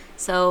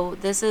 So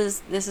this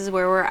is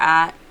where we're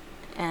at,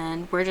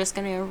 and we're just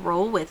gonna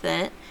roll with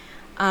it.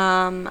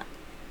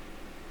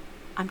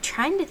 I'm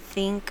trying to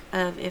think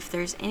of if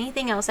there's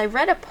anything else. I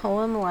read a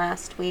poem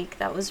last week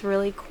that was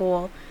really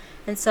cool,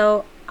 and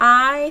so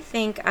I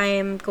think I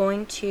am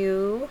going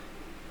to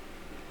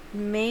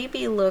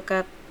maybe look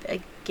up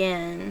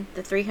again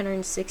the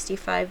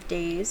 365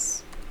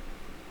 days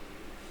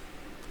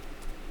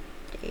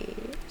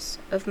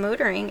of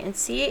motoring and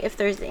see if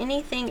there's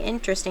anything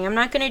interesting. I'm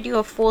not going to do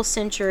a full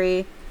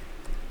century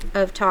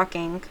of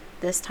talking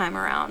this time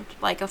around,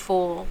 like a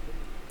full,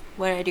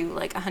 what did I do,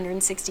 like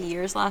 160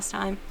 years last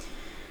time.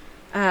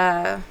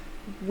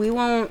 We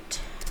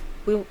won't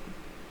go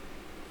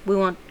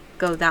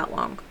that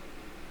long.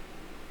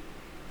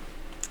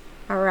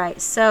 All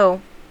right,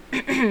 so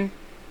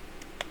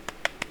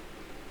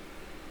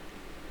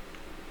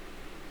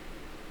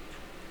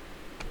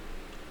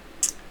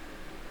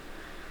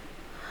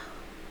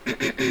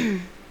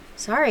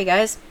sorry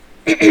guys.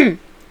 Whew,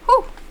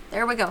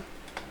 there we go.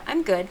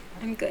 I'm good.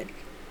 Kind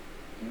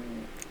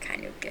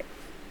of good.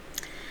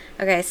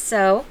 Okay,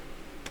 so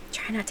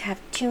try not to have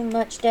too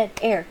much dead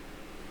air.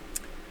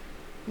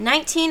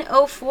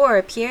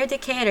 1904, Pierre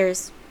Decatur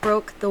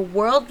broke the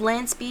world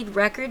land speed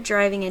record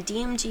driving a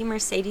DMG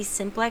Mercedes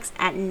Simplex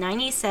at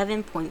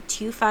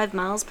 97.25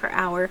 miles per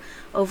hour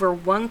over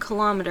 1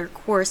 kilometer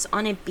course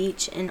on a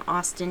beach in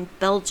Austin,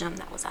 Belgium.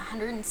 That was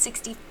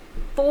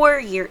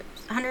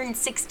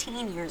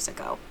 116 years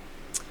ago.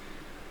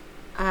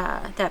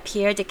 That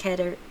Pierre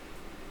Decatur,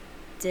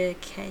 I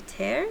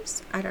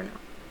don't know.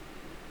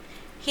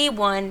 He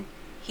won.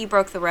 He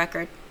broke the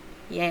record.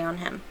 Yay on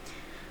him.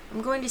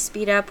 I'm going to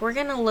speed up. We're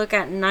going to look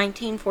at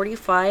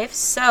 1945.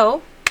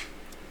 So,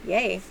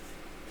 yay.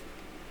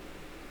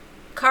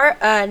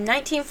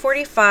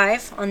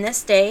 1945, on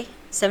this day,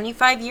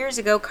 75 years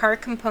ago, car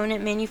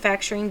component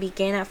manufacturing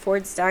began at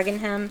Ford's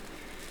Dagenham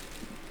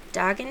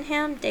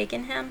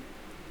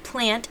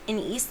plant in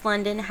East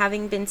London,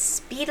 having been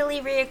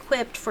speedily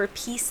re-equipped for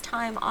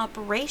peacetime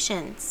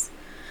operations.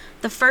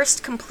 The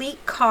first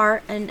complete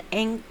car, an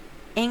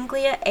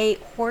Anglia 8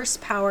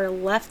 horsepower,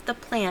 left the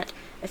plant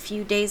a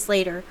few days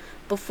later.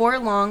 Before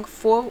long,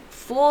 full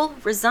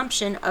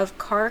resumption of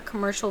car,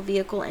 commercial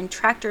vehicle, and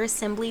tractor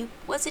assembly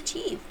was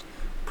achieved.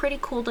 Pretty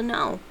cool to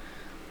know.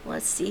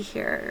 Let's see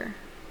here.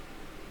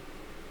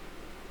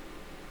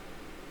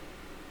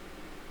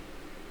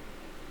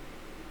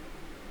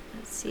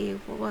 Let's see.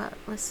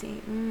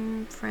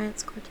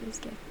 France, Cortez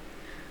gave.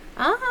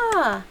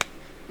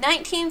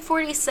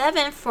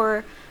 1947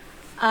 for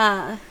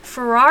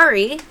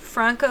Ferrari.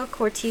 Franco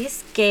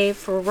Cortez gave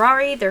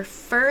Ferrari their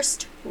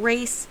first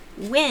race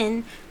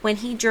win when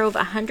he drove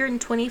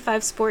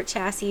 125 Sport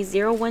Chassis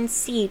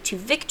 01C to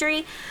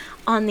victory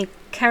on the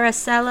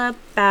Carosella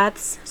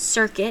Baths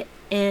circuit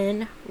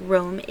in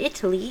Rome,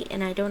 Italy.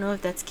 And I don't know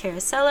if that's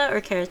Carosella or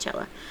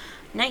Carosella.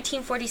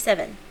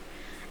 1947.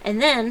 And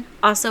then,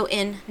 also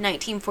in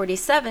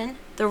 1947,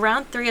 the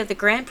round 3 of the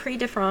Grand Prix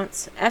de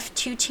France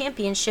F2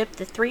 Championship,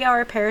 the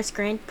 3-hour Paris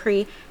Grand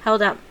Prix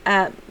held at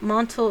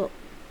Monterey,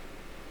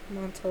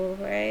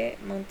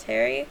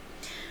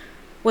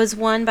 was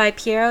won by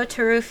Piero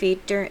Taruffi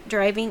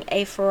driving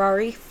a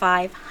Ferrari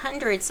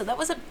 500. So that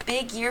was a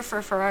big year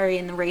for Ferrari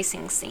in the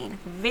racing scene.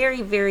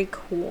 Very, very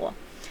cool.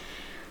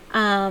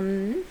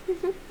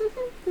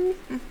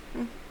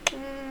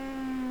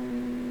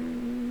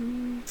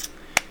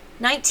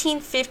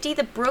 1950,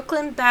 the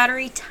Brooklyn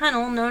Battery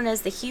Tunnel, known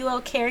as the Hugh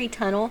L. Carey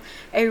Tunnel,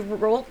 a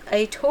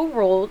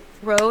toll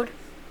road.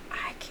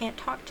 I can't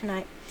talk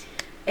tonight.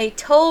 A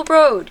toll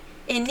road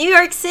in New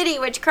York City,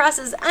 which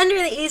crosses under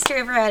the East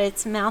River at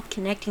its mouth,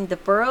 connecting the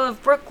borough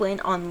of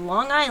Brooklyn on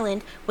Long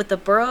Island with the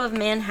borough of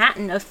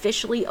Manhattan,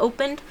 officially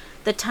opened.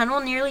 The tunnel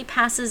nearly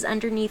passes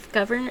underneath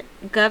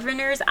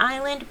Governor's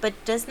Island, but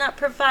does not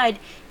provide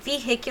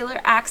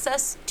vehicular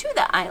access to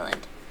the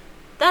island.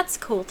 That's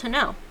cool to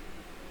know.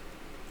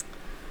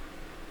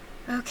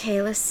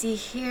 Okay, let's see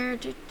here.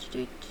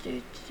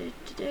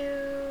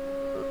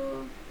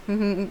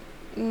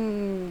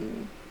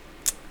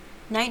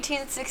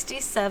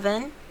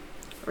 1967.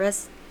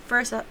 Rest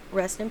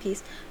in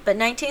peace. But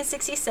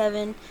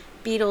 1967,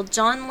 Beatle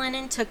John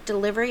Lennon took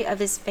delivery of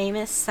his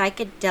famous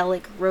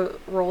psychedelic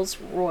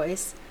Rolls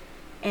Royce,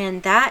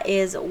 and that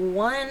is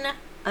one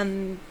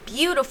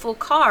beautiful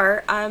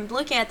car. I'm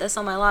looking at this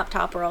on my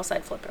laptop, or else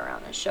I'd flip it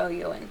around and show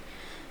you. And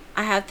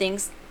I have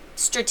things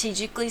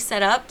strategically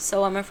set up,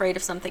 so I'm afraid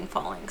of something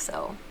falling.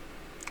 So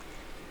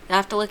you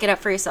have to look it up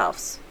for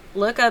yourselves.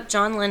 Look up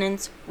John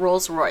Lennon's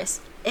Rolls Royce.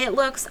 It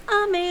looks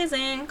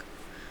amazing.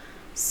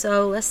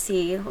 So let's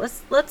see.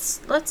 Let's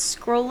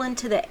scroll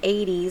into the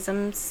 80s.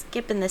 I'm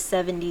skipping the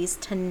 70s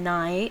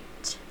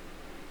tonight.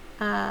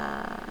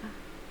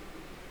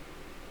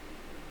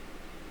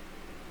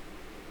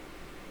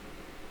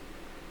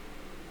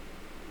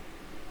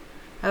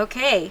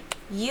 Okay,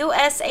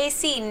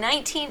 USAC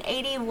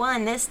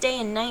 1981. This day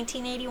in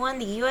 1981,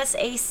 the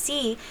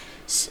USAC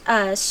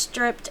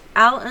stripped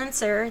Al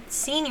Unser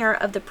Sr.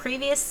 of the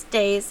previous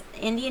day's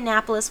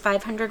Indianapolis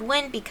 500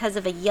 win because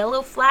of a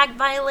yellow flag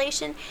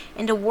violation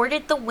and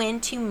awarded the win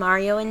to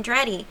Mario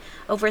Andretti.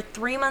 Over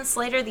 3 months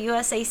later, the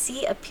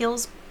USAC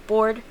Appeals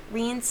Board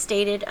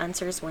reinstated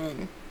Unser's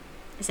win.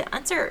 Is it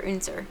Unser or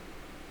Unser?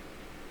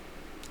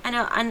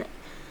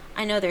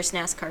 I know there's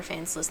NASCAR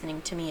fans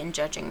listening to me and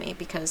judging me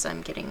because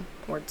I'm getting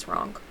words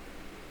wrong.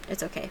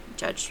 It's okay.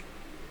 Judge.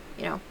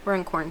 You know, we're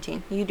in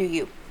quarantine. You do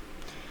you.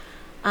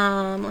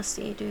 Let's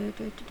see.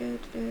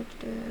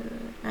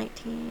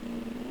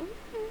 19.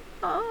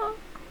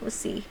 Let's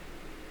see.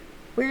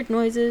 Weird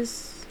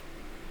noises.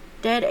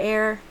 Dead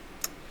air.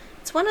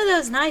 It's one of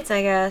those nights,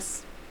 I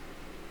guess.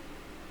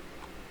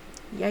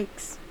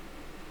 Yikes.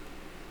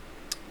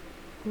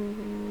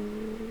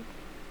 Ooh.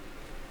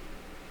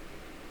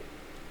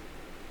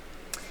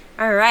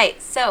 Alright,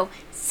 so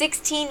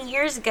 16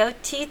 years ago,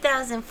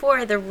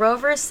 2004, the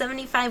Rover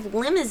 75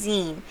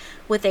 limousine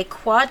with a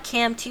quad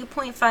cam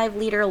 2.5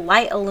 liter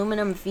light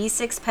aluminum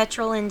V6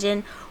 petrol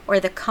engine or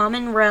the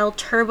common rail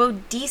turbo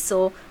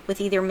diesel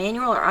with either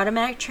manual or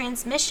automatic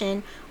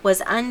transmission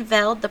was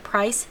unveiled. The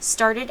price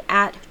started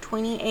at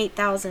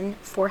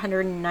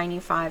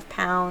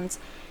 £28,495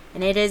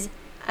 and it is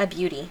a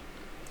beauty.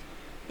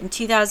 In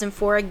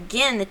 2004,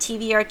 again, the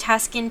TVR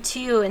Tuscan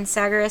 2 and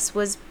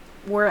Sagaris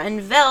were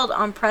unveiled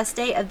on press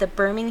day of the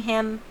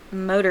Birmingham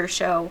Motor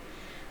Show.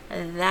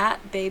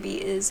 That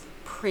baby is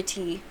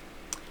pretty.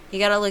 You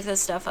gotta look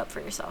this stuff up for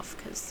yourself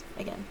because,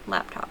 again,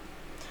 laptop.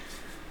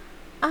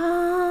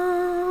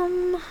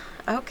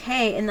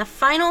 Okay, and the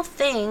final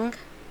thing,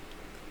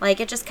 like,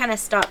 it just kind of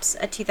stops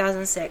at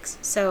 2006.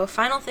 So,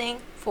 final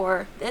thing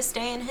for this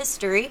day in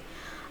history,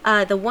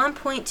 the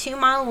 1.2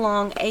 mile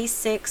long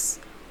A6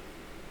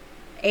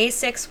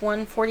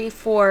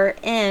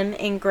 144M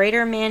in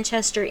Greater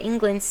Manchester,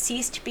 England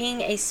ceased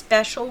being a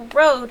special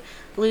road,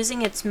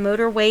 losing its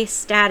motorway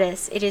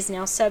status. It is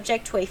now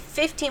subject to a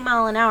 50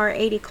 mile an hour,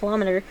 80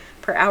 kilometer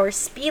per hour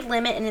speed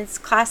limit and is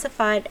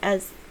classified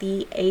as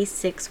the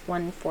A6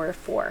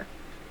 144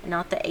 and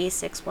not the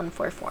A6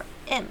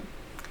 144M.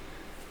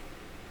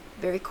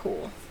 Very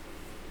cool.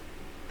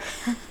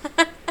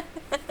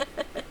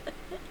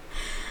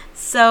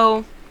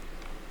 So,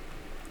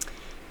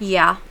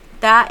 yeah.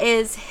 That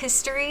is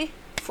history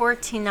for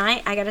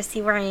tonight. I got to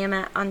see where I am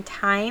at on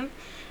time.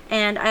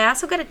 And I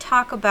also got to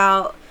talk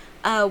about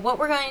what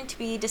we're going to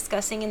be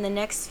discussing in the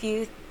next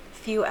few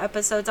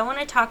episodes. I want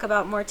to talk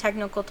about more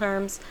technical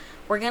terms.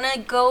 We're going to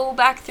go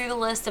back through the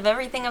list of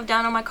everything I've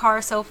done on my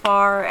car so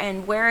far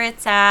and where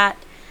it's at.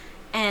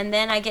 And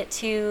then I get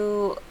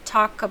to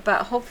talk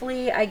about,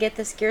 hopefully I get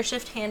this gear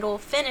shift handle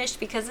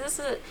finished because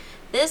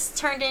this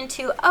turned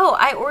into,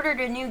 I ordered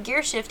a new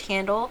gear shift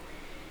handle,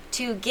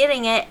 to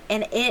getting it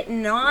and it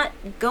not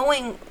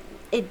going,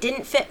 it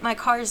didn't fit my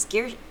car's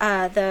gear,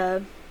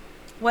 it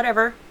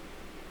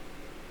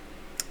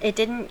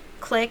didn't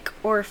click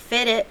or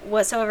fit it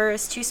whatsoever. It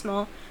was too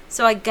small,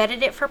 so I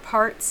gutted it for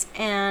parts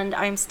and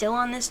I'm still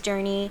on this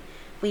journey.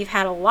 We've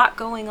had a lot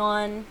going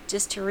on.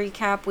 Just to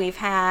recap, we've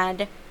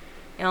had,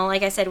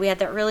 like I said, we had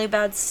that really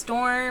bad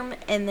storm,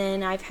 and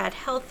then I've had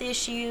health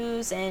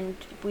issues, and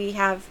we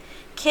have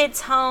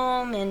kids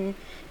home, and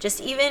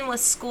just even with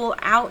school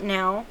out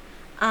now,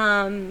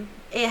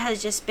 it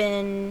has just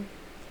been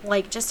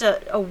like just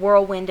a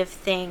whirlwind of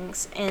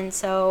things. And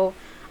so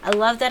I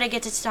love that I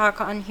get to talk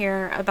on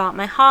here about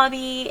my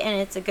hobby and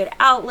it's a good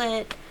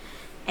outlet.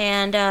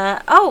 And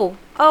I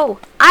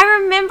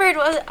remembered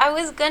what I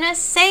was gonna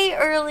say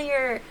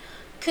earlier.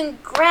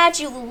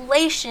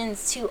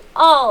 Congratulations to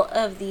all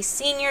of the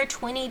senior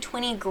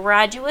 2020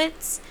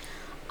 graduates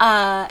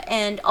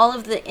and all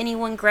of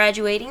anyone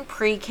graduating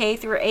pre-K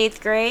through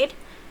 8th grade.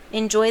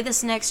 Enjoy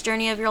this next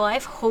journey of your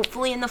life.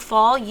 Hopefully in the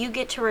fall you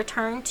get to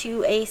return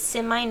to a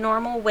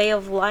semi-normal way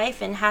of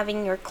life and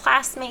having your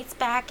classmates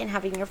back and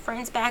having your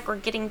friends back, or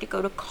getting to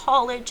go to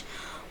college.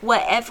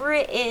 Whatever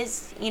it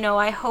is,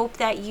 I hope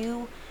that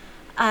you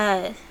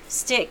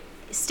stay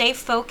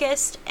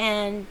focused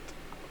and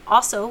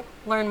also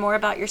learn more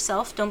about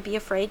yourself. Don't be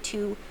afraid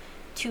to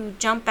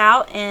jump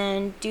out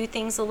and do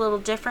things a little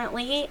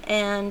differently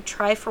and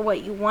try for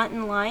what you want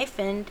in life,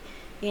 and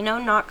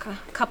knock a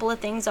couple of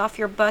things off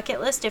your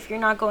bucket list. If you're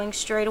not going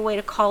straight away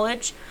to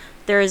college,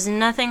 there is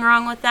nothing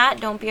wrong with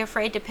that. Don't be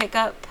afraid to pick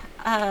up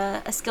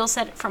a skill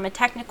set from a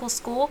technical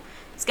school.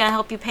 It's going to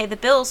help you pay the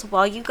bills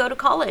while you go to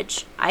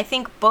college. I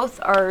think both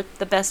are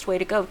the best way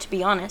to go, to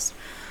be honest.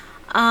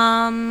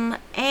 And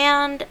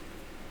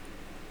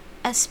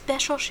a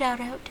special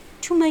shout out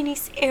to my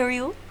niece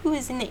Ariel, who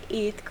is in the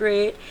 8th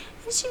grade.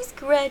 And she's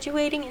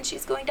graduating and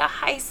she's going to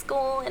high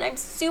school, and I'm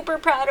super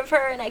proud of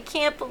her, and I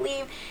can't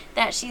believe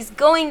that she's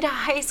going to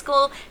high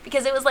school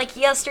because it was like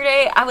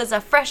yesterday I was a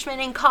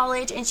freshman in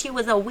college and she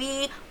was a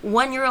wee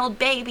 1-year-old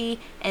baby,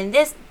 and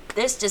this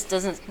just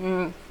doesn't,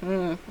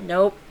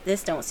 nope,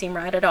 this don't seem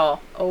right at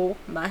all. Oh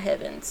my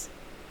heavens.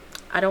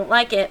 I don't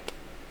like it.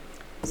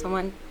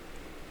 Someone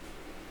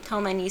tell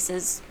my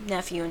nieces,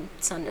 nephew, and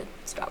son to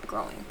stop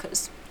growing,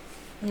 because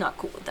I'm not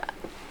cool with that.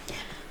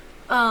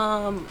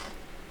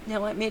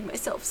 Now I made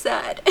myself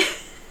sad.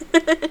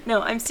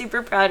 No, I'm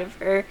super proud of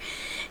her.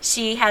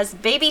 She has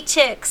baby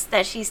chicks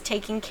that she's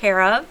taking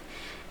care of,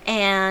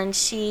 and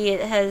she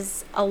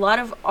has a lot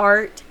of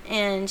art,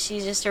 and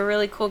she's just a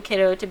really cool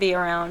kiddo to be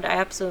around. I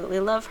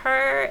absolutely love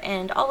her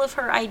and all of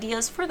her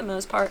ideas for the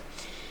most part.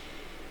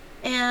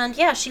 And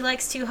yeah, she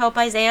likes to help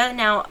Isaiah.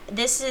 Now,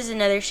 this is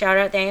another shout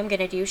out that I am going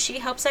to do. She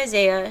helps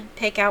Isaiah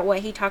pick out what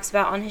he talks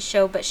about on his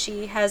show, but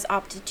she has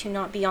opted to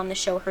not be on the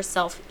show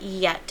herself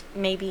yet.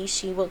 Maybe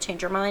she will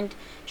change her mind.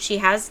 She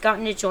has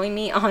gotten to join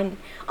me on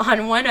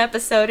one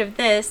episode of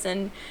this,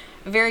 and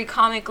very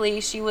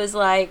comically, she was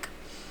like,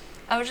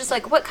 I was just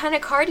like, what kind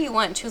of car do you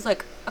want? And she was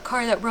like, a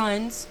car that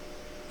runs.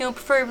 You know,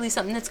 preferably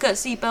something that's got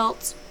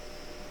seatbelts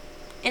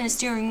and a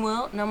steering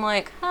wheel. And I'm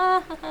like,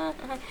 ha ha ha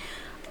ha.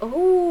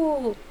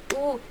 Ooh,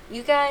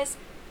 you guys,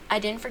 I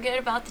didn't forget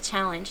about the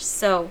challenge.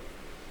 So,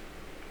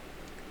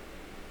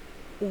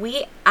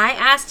 I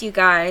asked you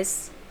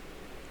guys,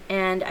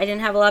 and I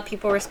didn't have a lot of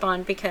people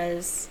respond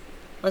because,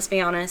 let's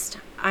be honest,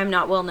 I'm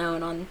not well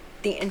known on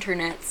the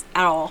internets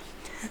at all.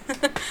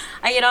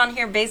 I get on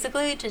here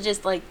basically to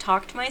just like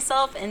talk to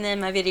myself, and then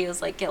my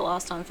videos like get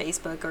lost on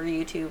Facebook or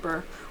YouTube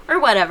or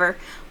whatever.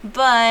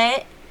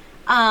 But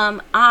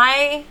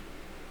I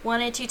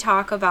wanted to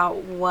talk about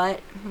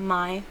what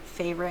my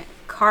favorite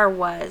car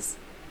was,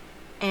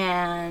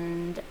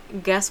 and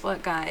guess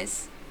what,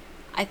 guys?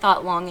 I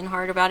thought long and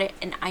hard about it,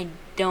 and I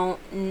don't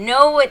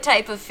know what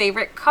my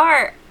favorite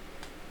car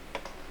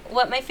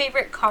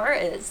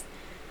is.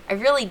 I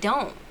really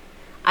don't.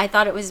 I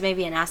thought it was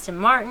maybe an Aston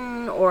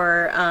Martin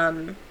or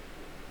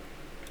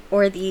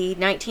the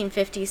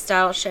 1950s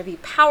style Chevy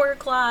Power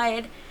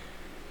Glide.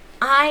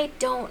 I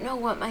don't know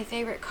what my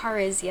favorite car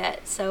is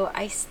yet, so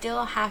I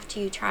still have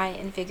to try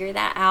and figure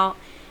that out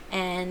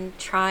and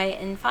try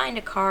and find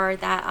a car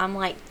that I'm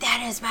like,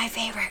 that is my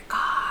favorite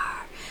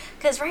car.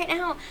 Because right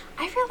now,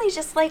 I really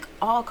just like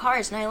all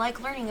cars, and I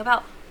like learning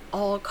about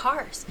all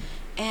cars.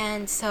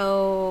 And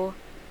so,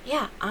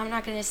 yeah, I'm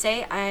not going to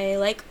say I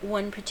like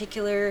one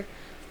particular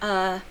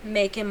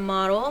make and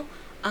model.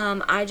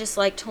 I just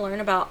like to learn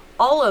about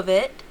all of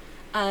it.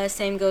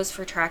 Same goes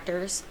for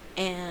tractors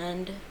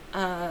and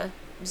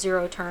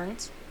zero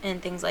turns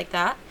and things like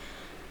that.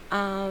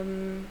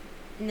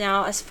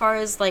 Now, as far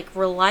as like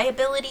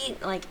reliability,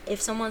 like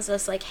if someone's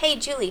just like, hey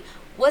Julie,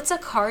 what's a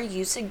car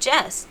you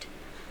suggest?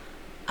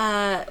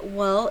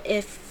 Well,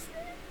 if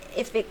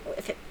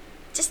it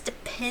just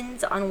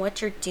depends on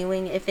what you're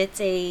doing. If it's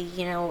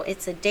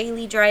it's a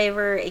daily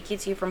driver, it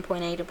gets you from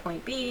point A to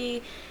point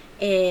B.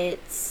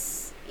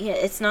 It's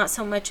not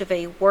so much of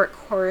a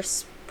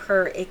workhorse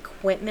per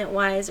equipment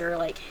wise, or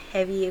like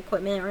heavy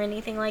equipment or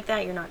anything like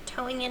that. You're not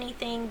towing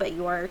anything, but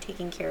you are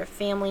taking care of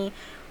family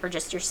or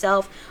just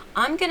yourself.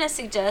 I'm gonna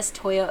suggest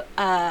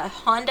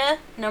Honda,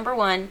 number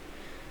one,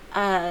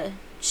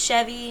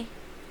 Chevy,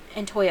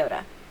 and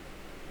Toyota,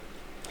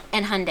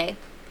 and Hyundai,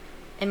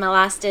 and my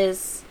last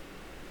is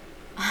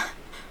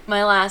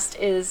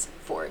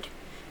Ford.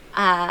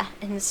 And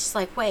it's just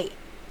like, wait,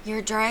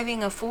 you're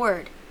driving a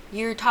Ford.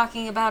 You're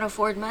talking about a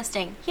Ford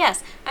Mustang.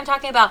 Yes, I'm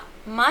talking about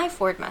my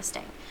Ford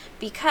Mustang,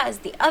 because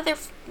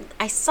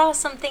I saw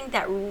something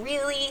that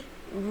really,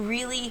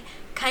 really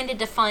kind of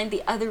defined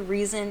the other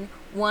reason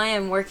why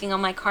I'm working on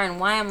my car and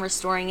why I'm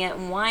restoring it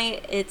and why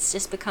it's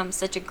just become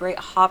such a great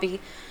hobby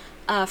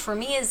for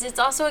me. Is it's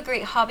also a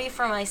great hobby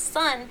for my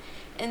son.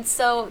 And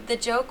so the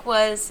joke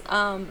was,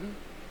 it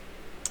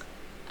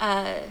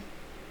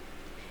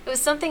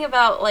was something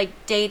about like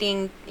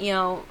dating, it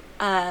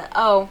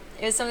was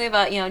something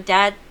about,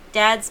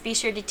 dads, be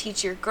sure to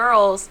teach your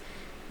girls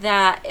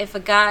that if a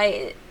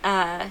guy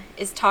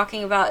is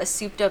talking about a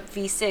souped up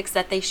V6,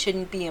 that they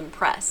shouldn't be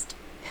impressed.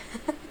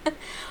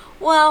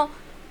 Well,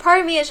 part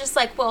of me is just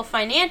like, well,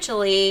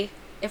 financially,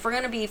 if we're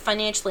going to be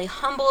financially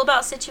humble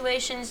about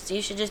situations,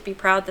 you should just be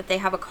proud that they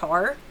have a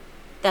car,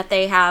 that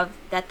they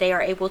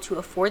are able to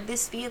afford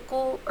this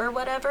vehicle or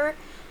whatever.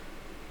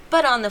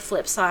 But on the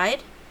flip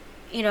side,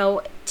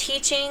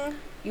 teaching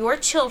your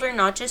children,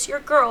 not just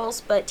your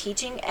girls, but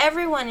teaching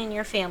everyone in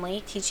your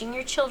family, teaching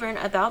your children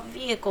about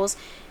vehicles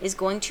is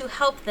going to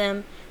help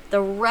them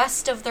the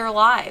rest of their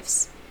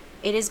lives.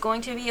 It is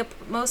going to be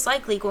most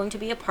likely going to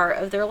be a part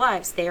of their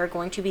lives. They are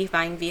going to be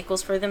buying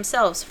vehicles for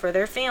themselves, for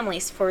their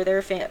families, for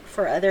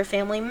other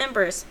family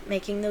members,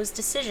 making those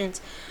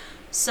decisions.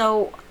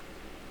 So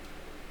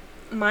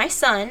my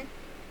son,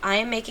 I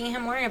am making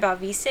him learn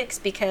about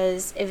V6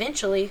 because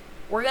eventually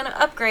we're going to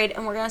upgrade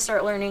and we're going to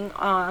start learning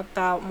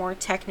about more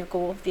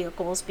technical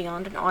vehicles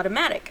beyond an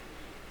automatic.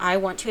 I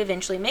want to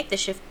eventually make the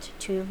shift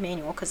to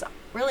manual because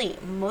really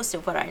most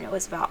of what I know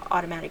is about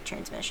automatic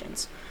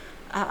transmissions.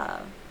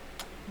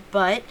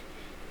 But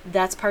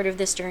that's part of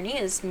this journey,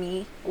 is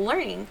me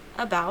learning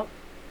about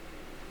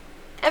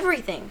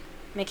everything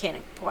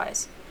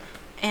mechanic-wise.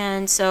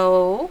 And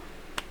so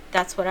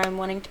that's what I'm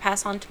wanting to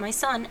pass on to my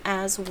son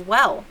as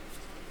well.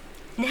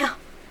 Now,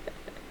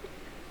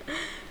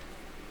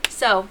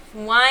 so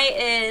why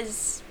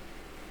is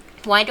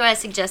Why do I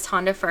suggest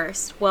Honda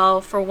first?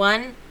 Well, for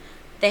one,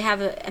 they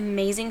have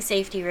amazing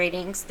safety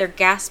ratings. Their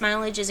gas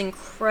mileage is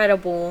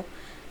incredible.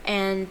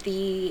 And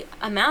the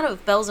amount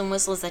of bells and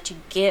whistles that you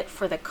get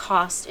for the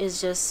cost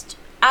is just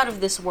out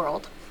of this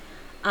world.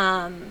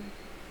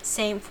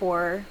 Same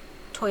for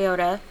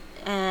Toyota.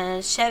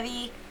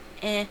 Chevy,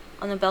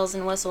 on the bells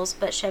and whistles,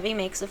 but Chevy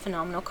makes a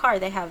phenomenal car.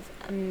 They have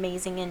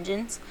amazing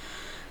engines.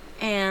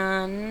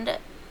 And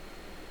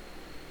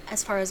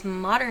as far as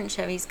modern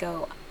Chevys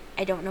go,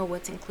 I don't know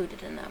what's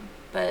included in them,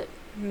 but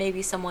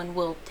maybe someone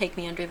will take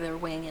me under their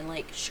wing and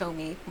like show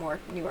me more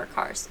newer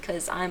cars,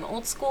 because I'm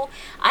old school.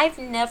 I've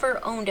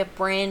never owned a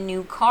brand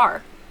new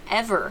car,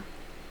 ever.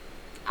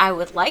 I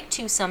would like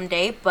to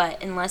someday,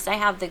 but unless I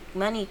have the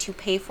money to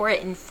pay for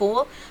it in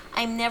full,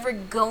 I'm never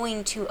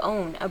going to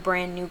own a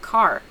brand new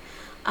car.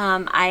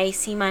 I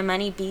see my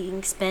money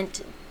being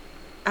spent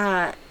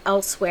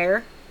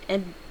elsewhere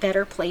in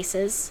better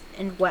places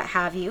and what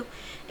have you.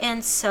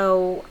 And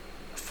so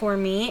for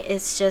me,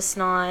 it's just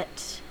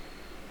not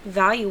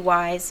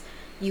value-wise.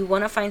 You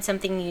want to find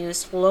something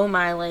used, low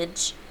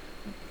mileage,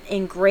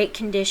 in great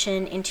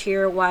condition,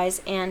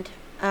 interior-wise and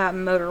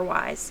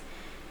motor-wise.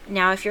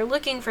 Now, if you're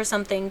looking for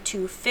something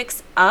to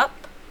fix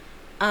up,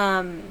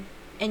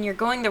 and you're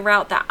going the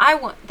route that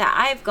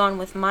I've gone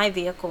with my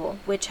vehicle,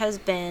 which has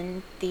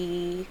been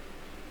it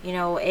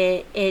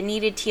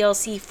needed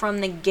TLC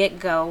from the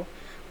get-go,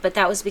 but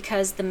that was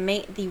because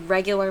the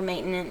regular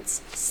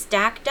maintenance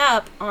stacked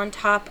up on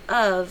top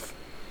of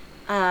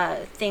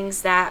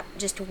things that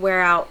just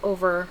wear out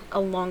over a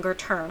longer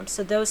term.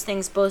 So those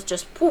things both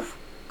just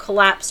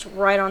collapsed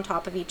right on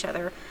top of each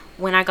other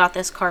when I got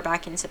this car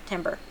back in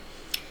September.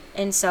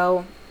 And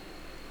so,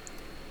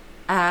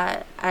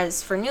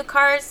 as for new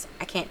cars,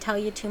 I can't tell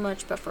you too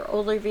much, but for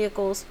older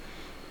vehicles,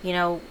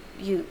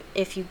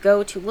 if you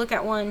go to look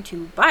at one,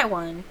 to buy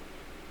one,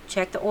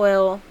 check the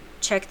oil,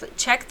 check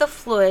the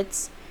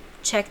fluids,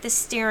 check the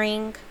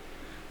steering,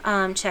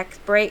 check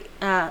brake,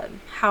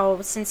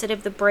 how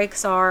sensitive the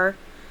brakes are,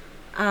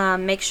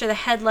 make sure the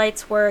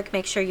headlights work,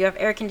 make sure you have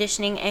air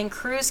conditioning and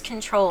cruise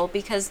control,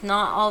 because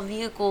not all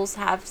vehicles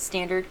have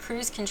standard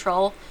cruise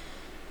control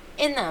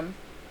in them.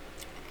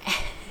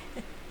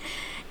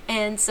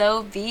 And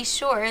so be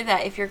sure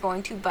that if you're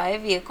going to buy a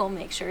vehicle,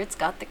 make sure it's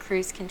got the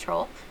cruise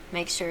control,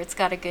 make sure it's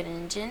got a good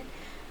engine,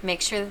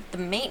 make sure that the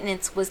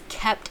maintenance was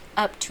kept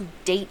up to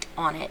date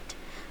on it.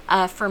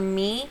 For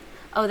me,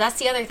 that's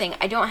the other thing,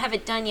 I don't have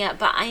it done yet,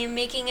 but I am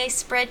making a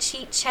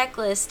spreadsheet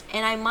checklist,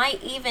 and I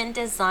might even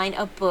design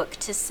a book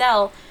to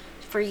sell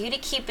for you to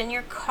keep in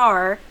your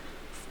car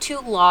to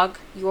log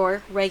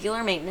your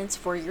regular maintenance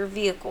for your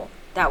vehicle.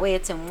 That way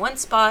it's in one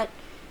spot.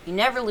 You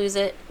never lose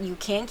it. You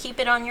can keep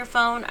it on your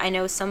phone. I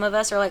know some of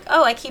us are like,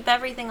 I keep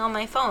everything on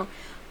my phone.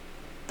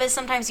 But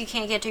sometimes you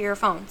can't get to your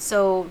phone.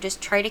 So just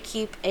try to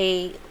keep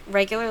a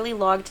regularly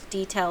logged,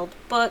 detailed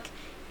book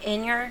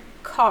in your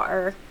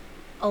car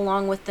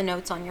along with the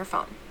notes on your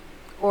phone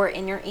or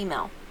in your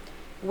email.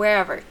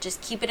 Wherever.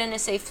 Just keep it in a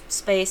safe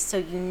space so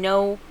you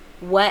know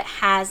what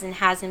has and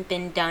hasn't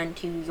been done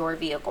to your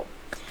vehicle.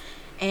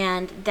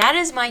 And that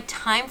is my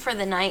time for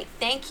the night.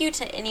 Thank you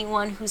to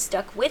anyone who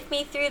stuck with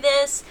me through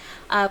this.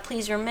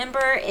 Please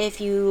remember,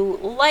 if you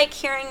like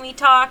hearing me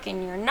talk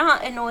and you're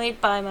not annoyed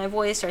by my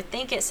voice or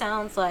think it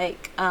sounds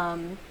like,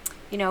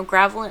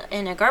 gravel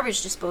in a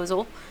garbage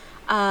disposal,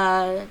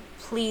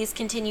 please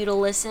continue to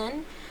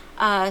listen.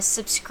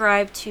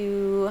 Subscribe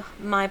to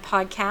my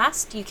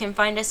podcast. You can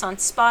find us on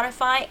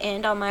Spotify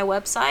and on my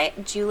website,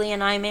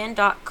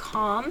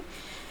 julianiman.com.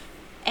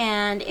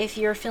 And if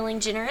you're feeling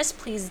generous,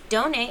 please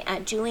donate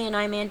at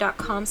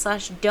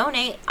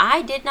julianiman.com/donate.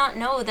 I did not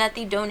know that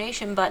the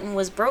donation button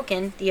was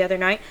broken the other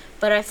night,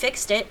 but I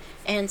fixed it,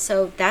 and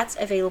so that's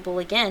available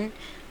again.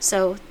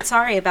 So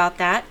sorry about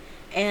that.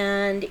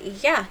 And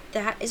yeah,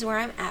 that is where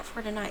I'm at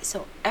for tonight.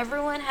 So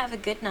everyone have a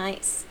good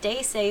night.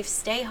 Stay safe,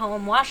 stay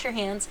home, wash your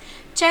hands,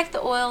 check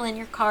the oil in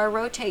your car,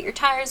 rotate your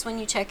tires when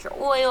you check your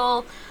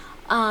oil.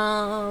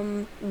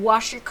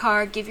 Wash your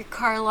car, give your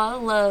car a lot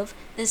of love.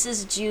 This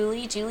is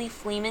Julie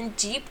Fleeman,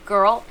 Jeep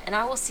Girl, and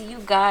I will see you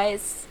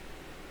guys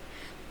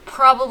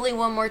probably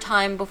one more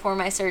time before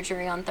my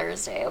surgery on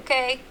Thursday,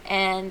 okay?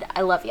 And I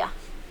love ya.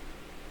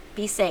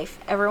 Be safe.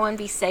 Everyone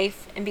be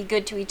safe and be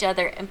good to each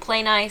other and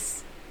play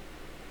nice.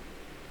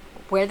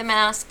 Wear the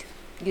mask.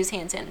 Use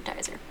hand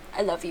sanitizer.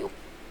 I love you.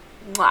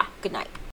 Mwah. Good night.